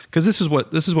 because this is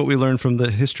what we learn from the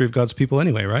history of God's people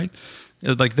anyway, right?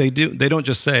 Like they don't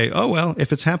just say, oh, well,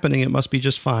 if it's happening, it must be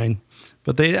just fine.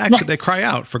 But they actually, they cry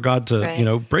out for God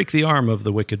to, break the arm of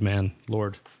the wicked man,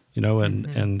 Lord,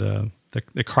 and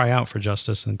they cry out for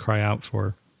justice and cry out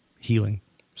for healing.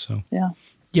 So,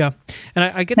 yeah. And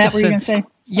I get Matt, the sense, say?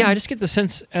 Yeah, I just get the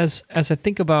sense as I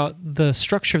think about the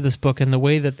structure of this book and the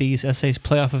way that these essays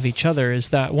play off of each other is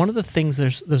that one of the things,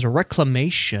 there's a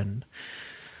reclamation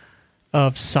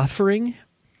of suffering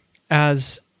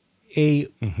as a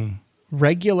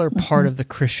regular part of the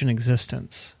Christian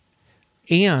existence,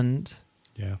 and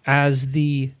as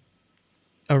the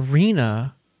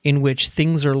arena in which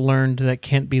things are learned that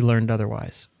can't be learned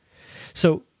otherwise.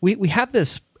 So we have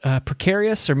this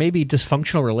precarious or maybe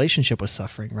dysfunctional relationship with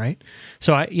suffering, right?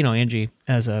 So Angie,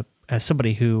 as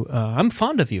somebody who I'm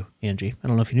fond of you, Angie. I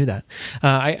don't know if you knew that.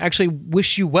 I actually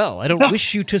wish you well. I don't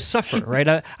wish you to suffer,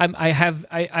 right?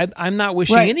 I'm not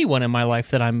wishing anyone in my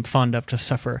life that I'm fond of to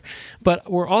suffer. But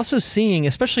we're also seeing,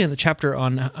 especially in the chapter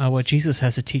on what Jesus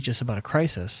has to teach us about a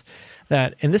crisis,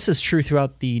 that, and this is true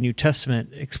throughout the New Testament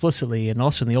explicitly, and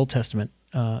also in the Old Testament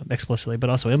explicitly,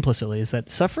 but also implicitly, is that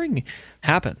suffering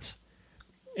happens,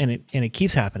 and it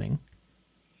keeps happening,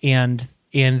 and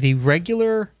the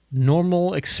regular,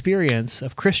 normal experience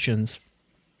of Christians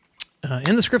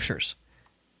in the Scriptures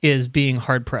is being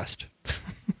hard pressed.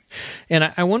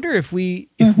 And I wonder if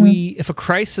if a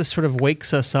crisis sort of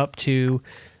wakes us up to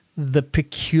the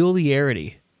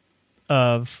peculiarity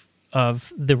of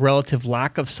the relative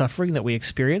lack of suffering that we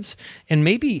experience, and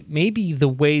maybe the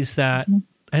ways that,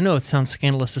 I know it sounds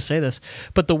scandalous to say this,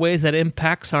 but the ways that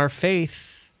impacts our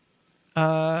faith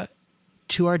to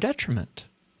our detriment.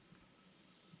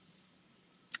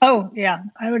 Oh, yeah,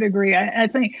 I would agree. I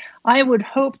think I would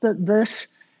hope that this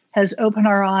has opened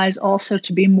our eyes also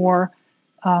to be more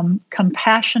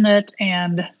compassionate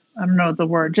and, I don't know the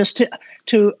word, just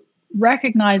to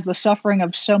recognize the suffering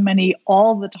of so many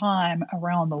all the time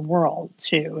around the world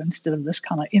too, instead of this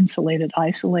kind of insulated,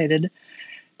 isolated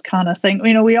kind of thing.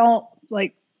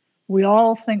 We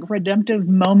all think redemptive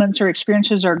moments or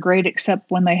experiences are great,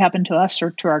 except when they happen to us or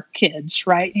to our kids,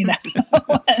 right?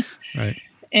 Right.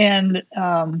 And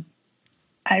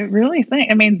I really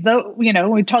think, though,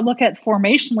 when we look at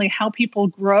formationally how people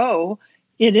grow,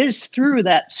 it is through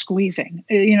that squeezing.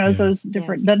 Those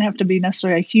different, doesn't have to be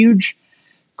necessarily a huge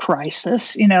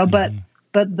crisis,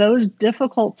 but those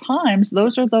difficult times,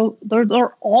 those are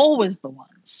they're always the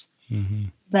ones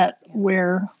that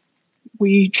where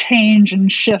we change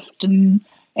and shift and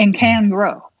can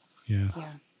grow. Yeah.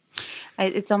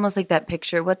 It's almost like that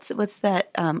picture. What's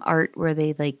that art where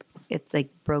they it's like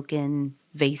broken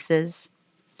vases?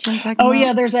 Do you know what I'm talking about?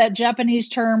 Yeah, there's that Japanese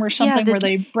term or something where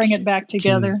they bring it back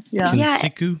together.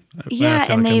 Kinsiku? I feel like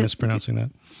I'm mispronouncing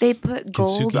that. They put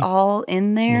gold all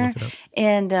in there,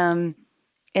 and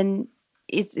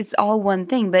it's all one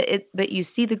thing, but you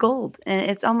see the gold, and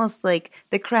it's almost like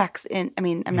the cracks in. I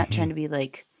mean, I'm not trying to be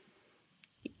like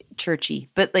churchy,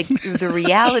 but like the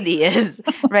reality is,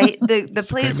 right? The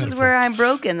places where I'm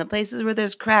broken, the places where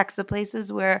there's cracks, the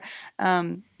places where,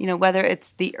 whether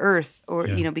it's the earth or,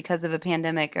 because of a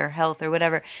pandemic or health or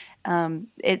whatever,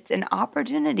 it's an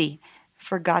opportunity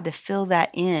for God to fill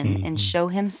that in and show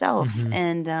himself.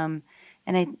 And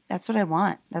that's what I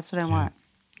want. That's what I want.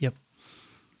 Yep.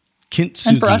 Kintsugi.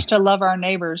 And for us to love our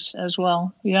neighbors as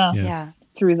well. Yeah.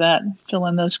 Through that, fill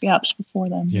in those gaps before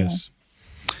them. Yes. Yeah.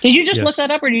 Did you just look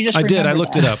that up, or did you just? I did. I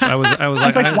looked it up. I was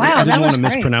like, wow, I didn't want to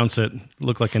mispronounce it.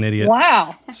 Look like an idiot.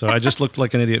 Wow. So I just looked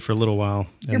like an idiot for a little while.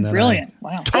 You're brilliant.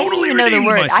 Wow. Totally I didn't even know the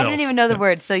word. myself. I didn't even know the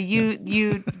word. So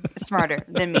you smarter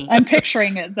than me. I'm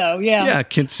picturing it though. Yeah. Yeah,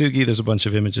 kintsugi. There's a bunch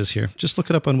of images here. Just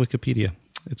look it up on Wikipedia.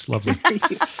 It's lovely.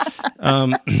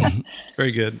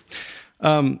 Very good.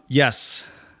 Yes.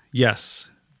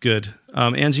 Good.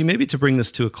 Angie, maybe to bring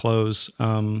this to a close,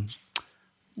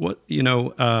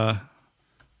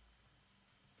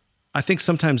 I think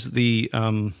sometimes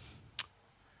I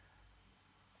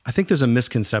think there's a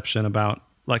misconception about,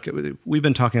 like, we've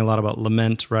been talking a lot about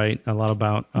lament, right? A lot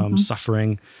about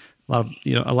suffering, a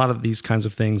lot of these kinds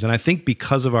of things. And I think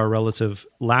because of our relative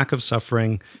lack of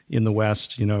suffering in the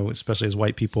West, especially as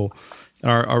white people,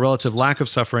 our relative lack of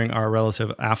suffering, our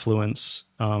relative affluence,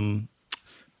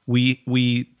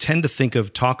 we tend to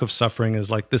talk of suffering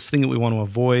as like this thing that we want to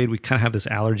avoid. We kind of have this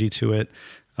allergy to it.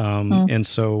 And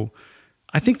so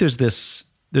I think there's this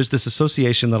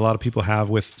association that a lot of people have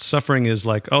with suffering is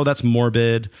like, oh, that's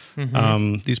morbid.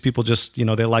 These people just, they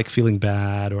like feeling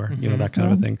bad or, that kind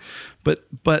of a thing. But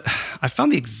I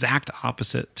found the exact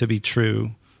opposite to be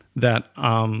true, that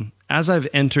as I've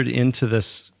entered into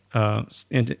this,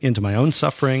 into my own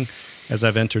suffering, as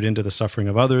I've entered into the suffering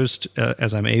of others,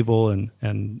 as I'm able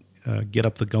and get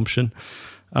up the gumption,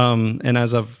 and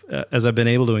as I've been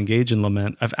able to engage in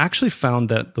lament, I've actually found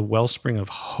that the wellspring of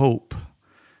hope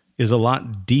is a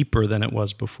lot deeper than it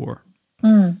was before.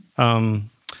 So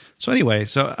anyway,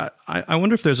 I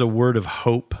wonder if there's a word of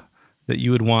hope that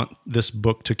you would want this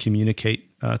book to communicate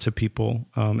to people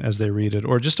as they read it,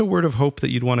 or just a word of hope that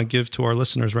you'd want to give to our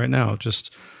listeners right now,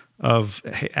 just of,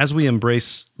 hey, as we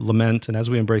embrace lament and as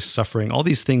we embrace suffering, all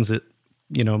these things that,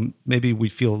 maybe we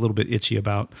feel a little bit itchy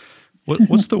about,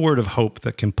 what's the word of hope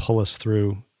that can pull us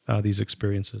through these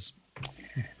experiences?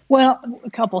 Well, a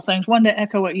couple of things. One, to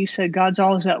echo what you said, God's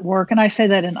always at work. And I say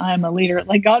that in I Am a Leader.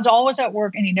 Like, God's always at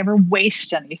work and he never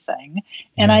wastes anything.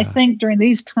 And I think during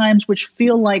these times, which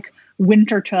feel like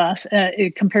winter to us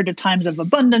compared to times of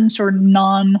abundance or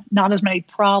not as many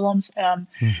problems,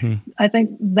 I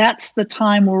think that's the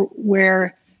time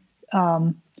where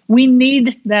we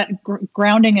need that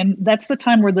grounding. And that's the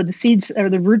time where the seeds or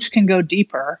the roots can go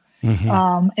deeper.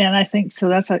 And I think so.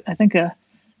 That's, I think, a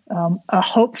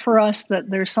hope for us that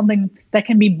there's something that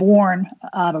can be born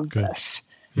out of this.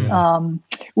 Yeah.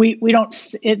 We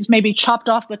don't. It's maybe chopped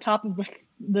off the top of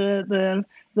the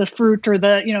fruit or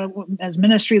as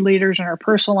ministry leaders in our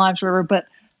personal lives, or whatever. But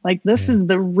like this is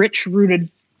the rich rooted.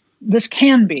 This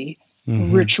can be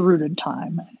rich rooted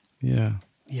time. Yeah.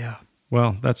 Yeah.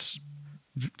 Well, that's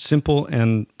simple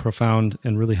and profound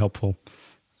and really helpful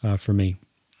for me.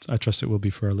 I trust it will be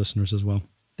for our listeners as well.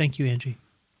 Thank you, Angie.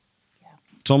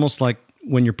 It's almost like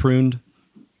when you're pruned,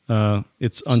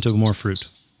 it's unto more fruit.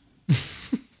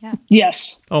 Yeah.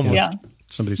 Yes. Almost. Yeah.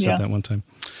 Somebody said that one time.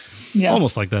 Yeah.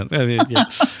 Almost like that. I mean, yeah.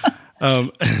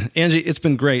 Angie, it's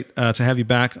been great to have you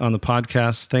back on the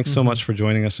podcast. Thanks so much for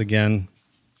joining us again.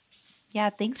 Yeah,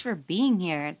 thanks for being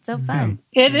here. It's so fun.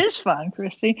 It is fun,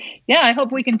 Christy. Yeah, I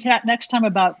hope we can chat next time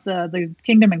about the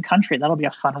kingdom and country. That'll be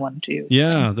a fun one too.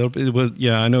 Yeah,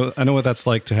 I know what that's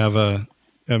like to have a.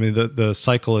 I mean, the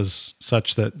cycle is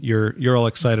such that you're all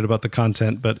excited about the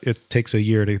content, but it takes a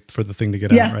year for the thing to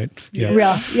get out, right?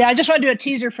 Yeah. I just want to do a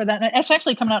teaser for that. It's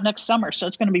actually coming out next summer, so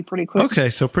it's going to be pretty quick. Okay,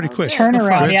 so pretty quick.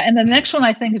 Turnaround, yeah. And the next one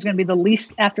I think is going to be the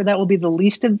least. After that will be the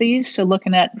least of these. So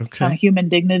looking at kind of human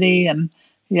dignity and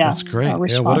that's great.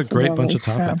 Yeah, what a great bunch of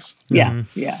topics. So,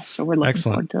 yeah. So we're looking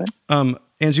forward to it.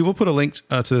 Angie, we'll put a link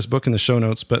to this book in the show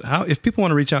notes. But if people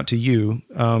want to reach out to you,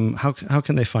 how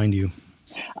can they find you?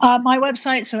 My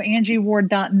website, so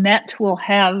angieward.net, will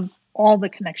have all the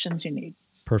connections you need.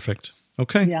 Perfect.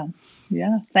 Okay.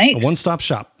 Yeah. Thanks. A one-stop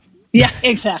shop. Yeah,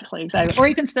 exactly. Or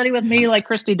you can study with me like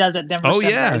Christy does at Denver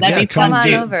Seminary. That'd be Come fun on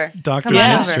too. over. Doctor Come of on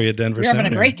Ministry over. at Denver We're having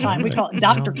Seminary. a great time. We call it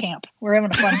Doctor Camp. We're having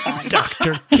a fun time.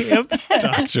 Dr. Camp.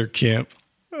 Dr. Camp.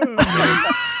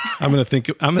 I'm gonna think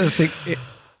every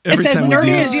It's as time we nerdy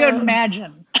do. as you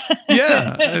imagine.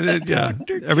 Yeah.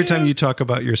 Every time you talk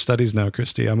about your studies now,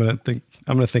 Christy, I'm gonna think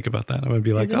about that. I'm gonna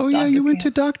be like, is oh yeah, Dr. you went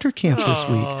to Camp. Dr. Camp this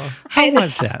week. How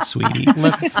was that, sweetie?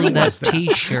 Let's see that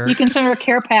T-shirt. You can send her a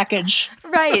care package.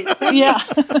 Right. So Yeah.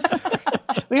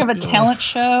 We have a talent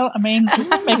show. I mean,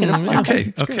 make it a fun.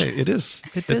 Okay, it is.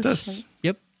 It does.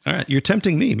 Yep. All right, you're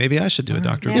tempting me. Maybe I should do a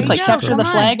Doctor of There You you play go. Ministry. capture the Come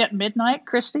on. flag at midnight,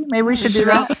 Christy. Maybe we should do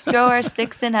that. throw our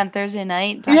sticks in on Thursday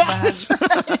night. Talk Yes.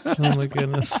 about Oh my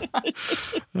goodness. I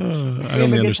a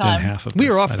only good understand time. half of this. We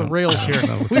are off I the don't- rails I here. don't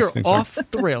know what We these are things off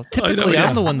the rail. Typically, know, yeah.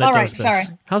 I'm the one that All does right, this.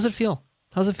 sorry. How's it feel?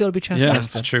 How's it feel to be Yeah,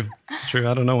 chastised? it's true. It's true.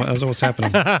 I don't know what's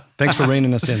happening. Thanks for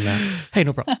reining us in, Matt. Hey,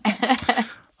 no problem.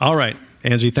 All right,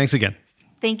 Angie, thanks again.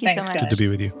 Thank you so Thanks, much. guys. Good to be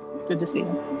with you. Good to see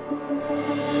you.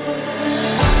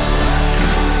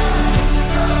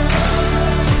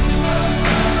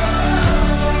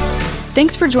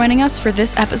 Thanks for joining us for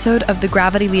this episode of the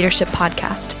Gravity Leadership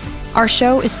Podcast. Our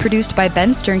show is produced by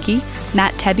Ben Sternke,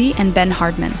 Matt Tebbe, and Ben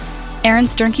Hardman. Aaron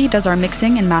Sternke does our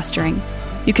mixing and mastering.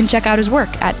 You can check out his work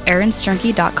at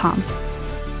aaronsternke.com.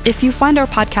 If you find our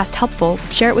podcast helpful,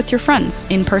 share it with your friends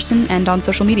in person and on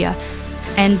social media.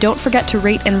 And don't forget to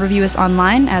rate and review us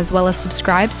online as well as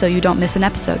subscribe so you don't miss an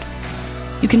episode.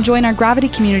 You can join our Gravity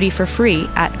community for free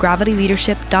at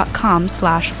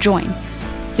gravityleadership.com/join.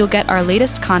 You'll get our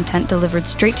latest content delivered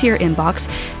straight to your inbox,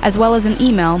 as well as an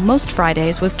email most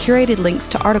Fridays with curated links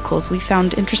to articles we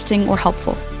found interesting or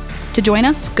helpful. To join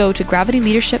us, go to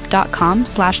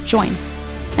gravityleadership.com/join.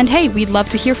 And hey, we'd love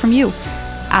to hear from you.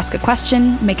 Ask a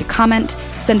question, make a comment,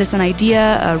 send us an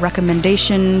idea, a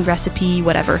recommendation, recipe,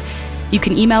 whatever. You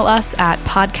can email us at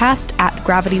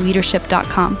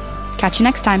podcast@gravityleadership.com. Catch you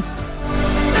next time.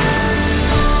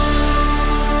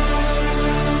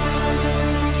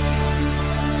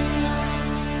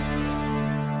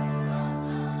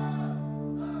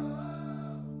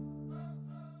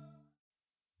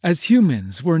 As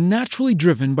humans, we're naturally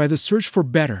driven by the search for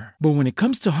better. But when it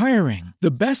comes to hiring,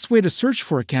 the best way to search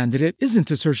for a candidate isn't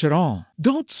to search at all.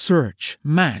 Don't search,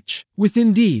 match with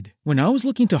Indeed. When I was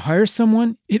looking to hire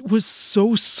someone, it was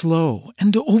so slow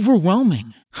and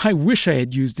overwhelming. I wish I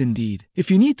had used Indeed.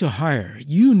 If you need to hire,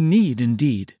 you need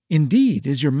Indeed. Indeed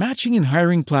is your matching and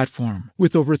hiring platform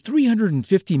with over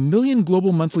 350 million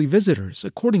global monthly visitors,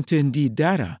 according to Indeed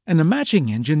data, and a matching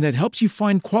engine that helps you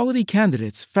find quality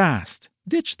candidates fast.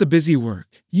 Ditch the busy work.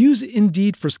 Use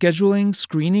Indeed for scheduling,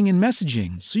 screening, and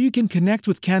messaging so you can connect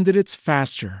with candidates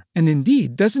faster. And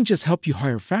Indeed doesn't just help you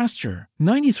hire faster.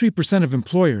 93% of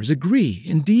employers agree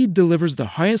Indeed delivers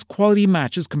the highest quality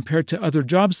matches compared to other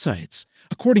job sites,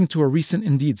 according to a recent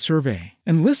Indeed survey.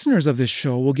 And listeners of this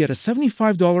show will get a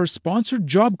 $75 sponsored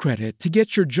job credit to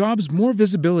get your jobs more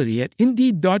visibility at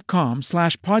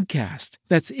Indeed.com/podcast.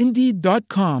 That's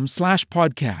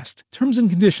Indeed.com/podcast. Terms and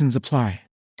conditions apply.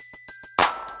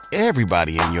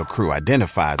 Everybody in your crew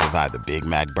identifies as either Big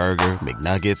Mac Burger,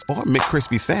 McNuggets, or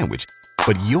McCrispy Sandwich.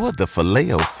 But you're the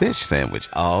Filet-O-Fish Sandwich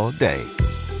all day.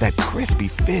 That crispy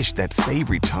fish, that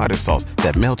savory tartar sauce,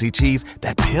 that melty cheese,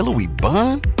 that pillowy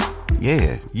bun.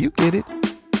 Yeah, you get it.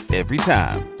 Every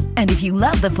time. And if you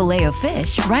love the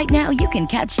Filet-O-Fish, right now you can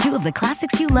catch two of the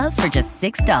classics you love for just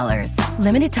 $6.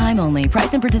 Limited time only.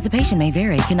 Price and participation may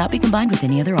vary. Cannot be combined with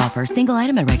any other offer. Single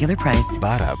item at regular price.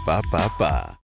 Ba-da-ba-ba-ba.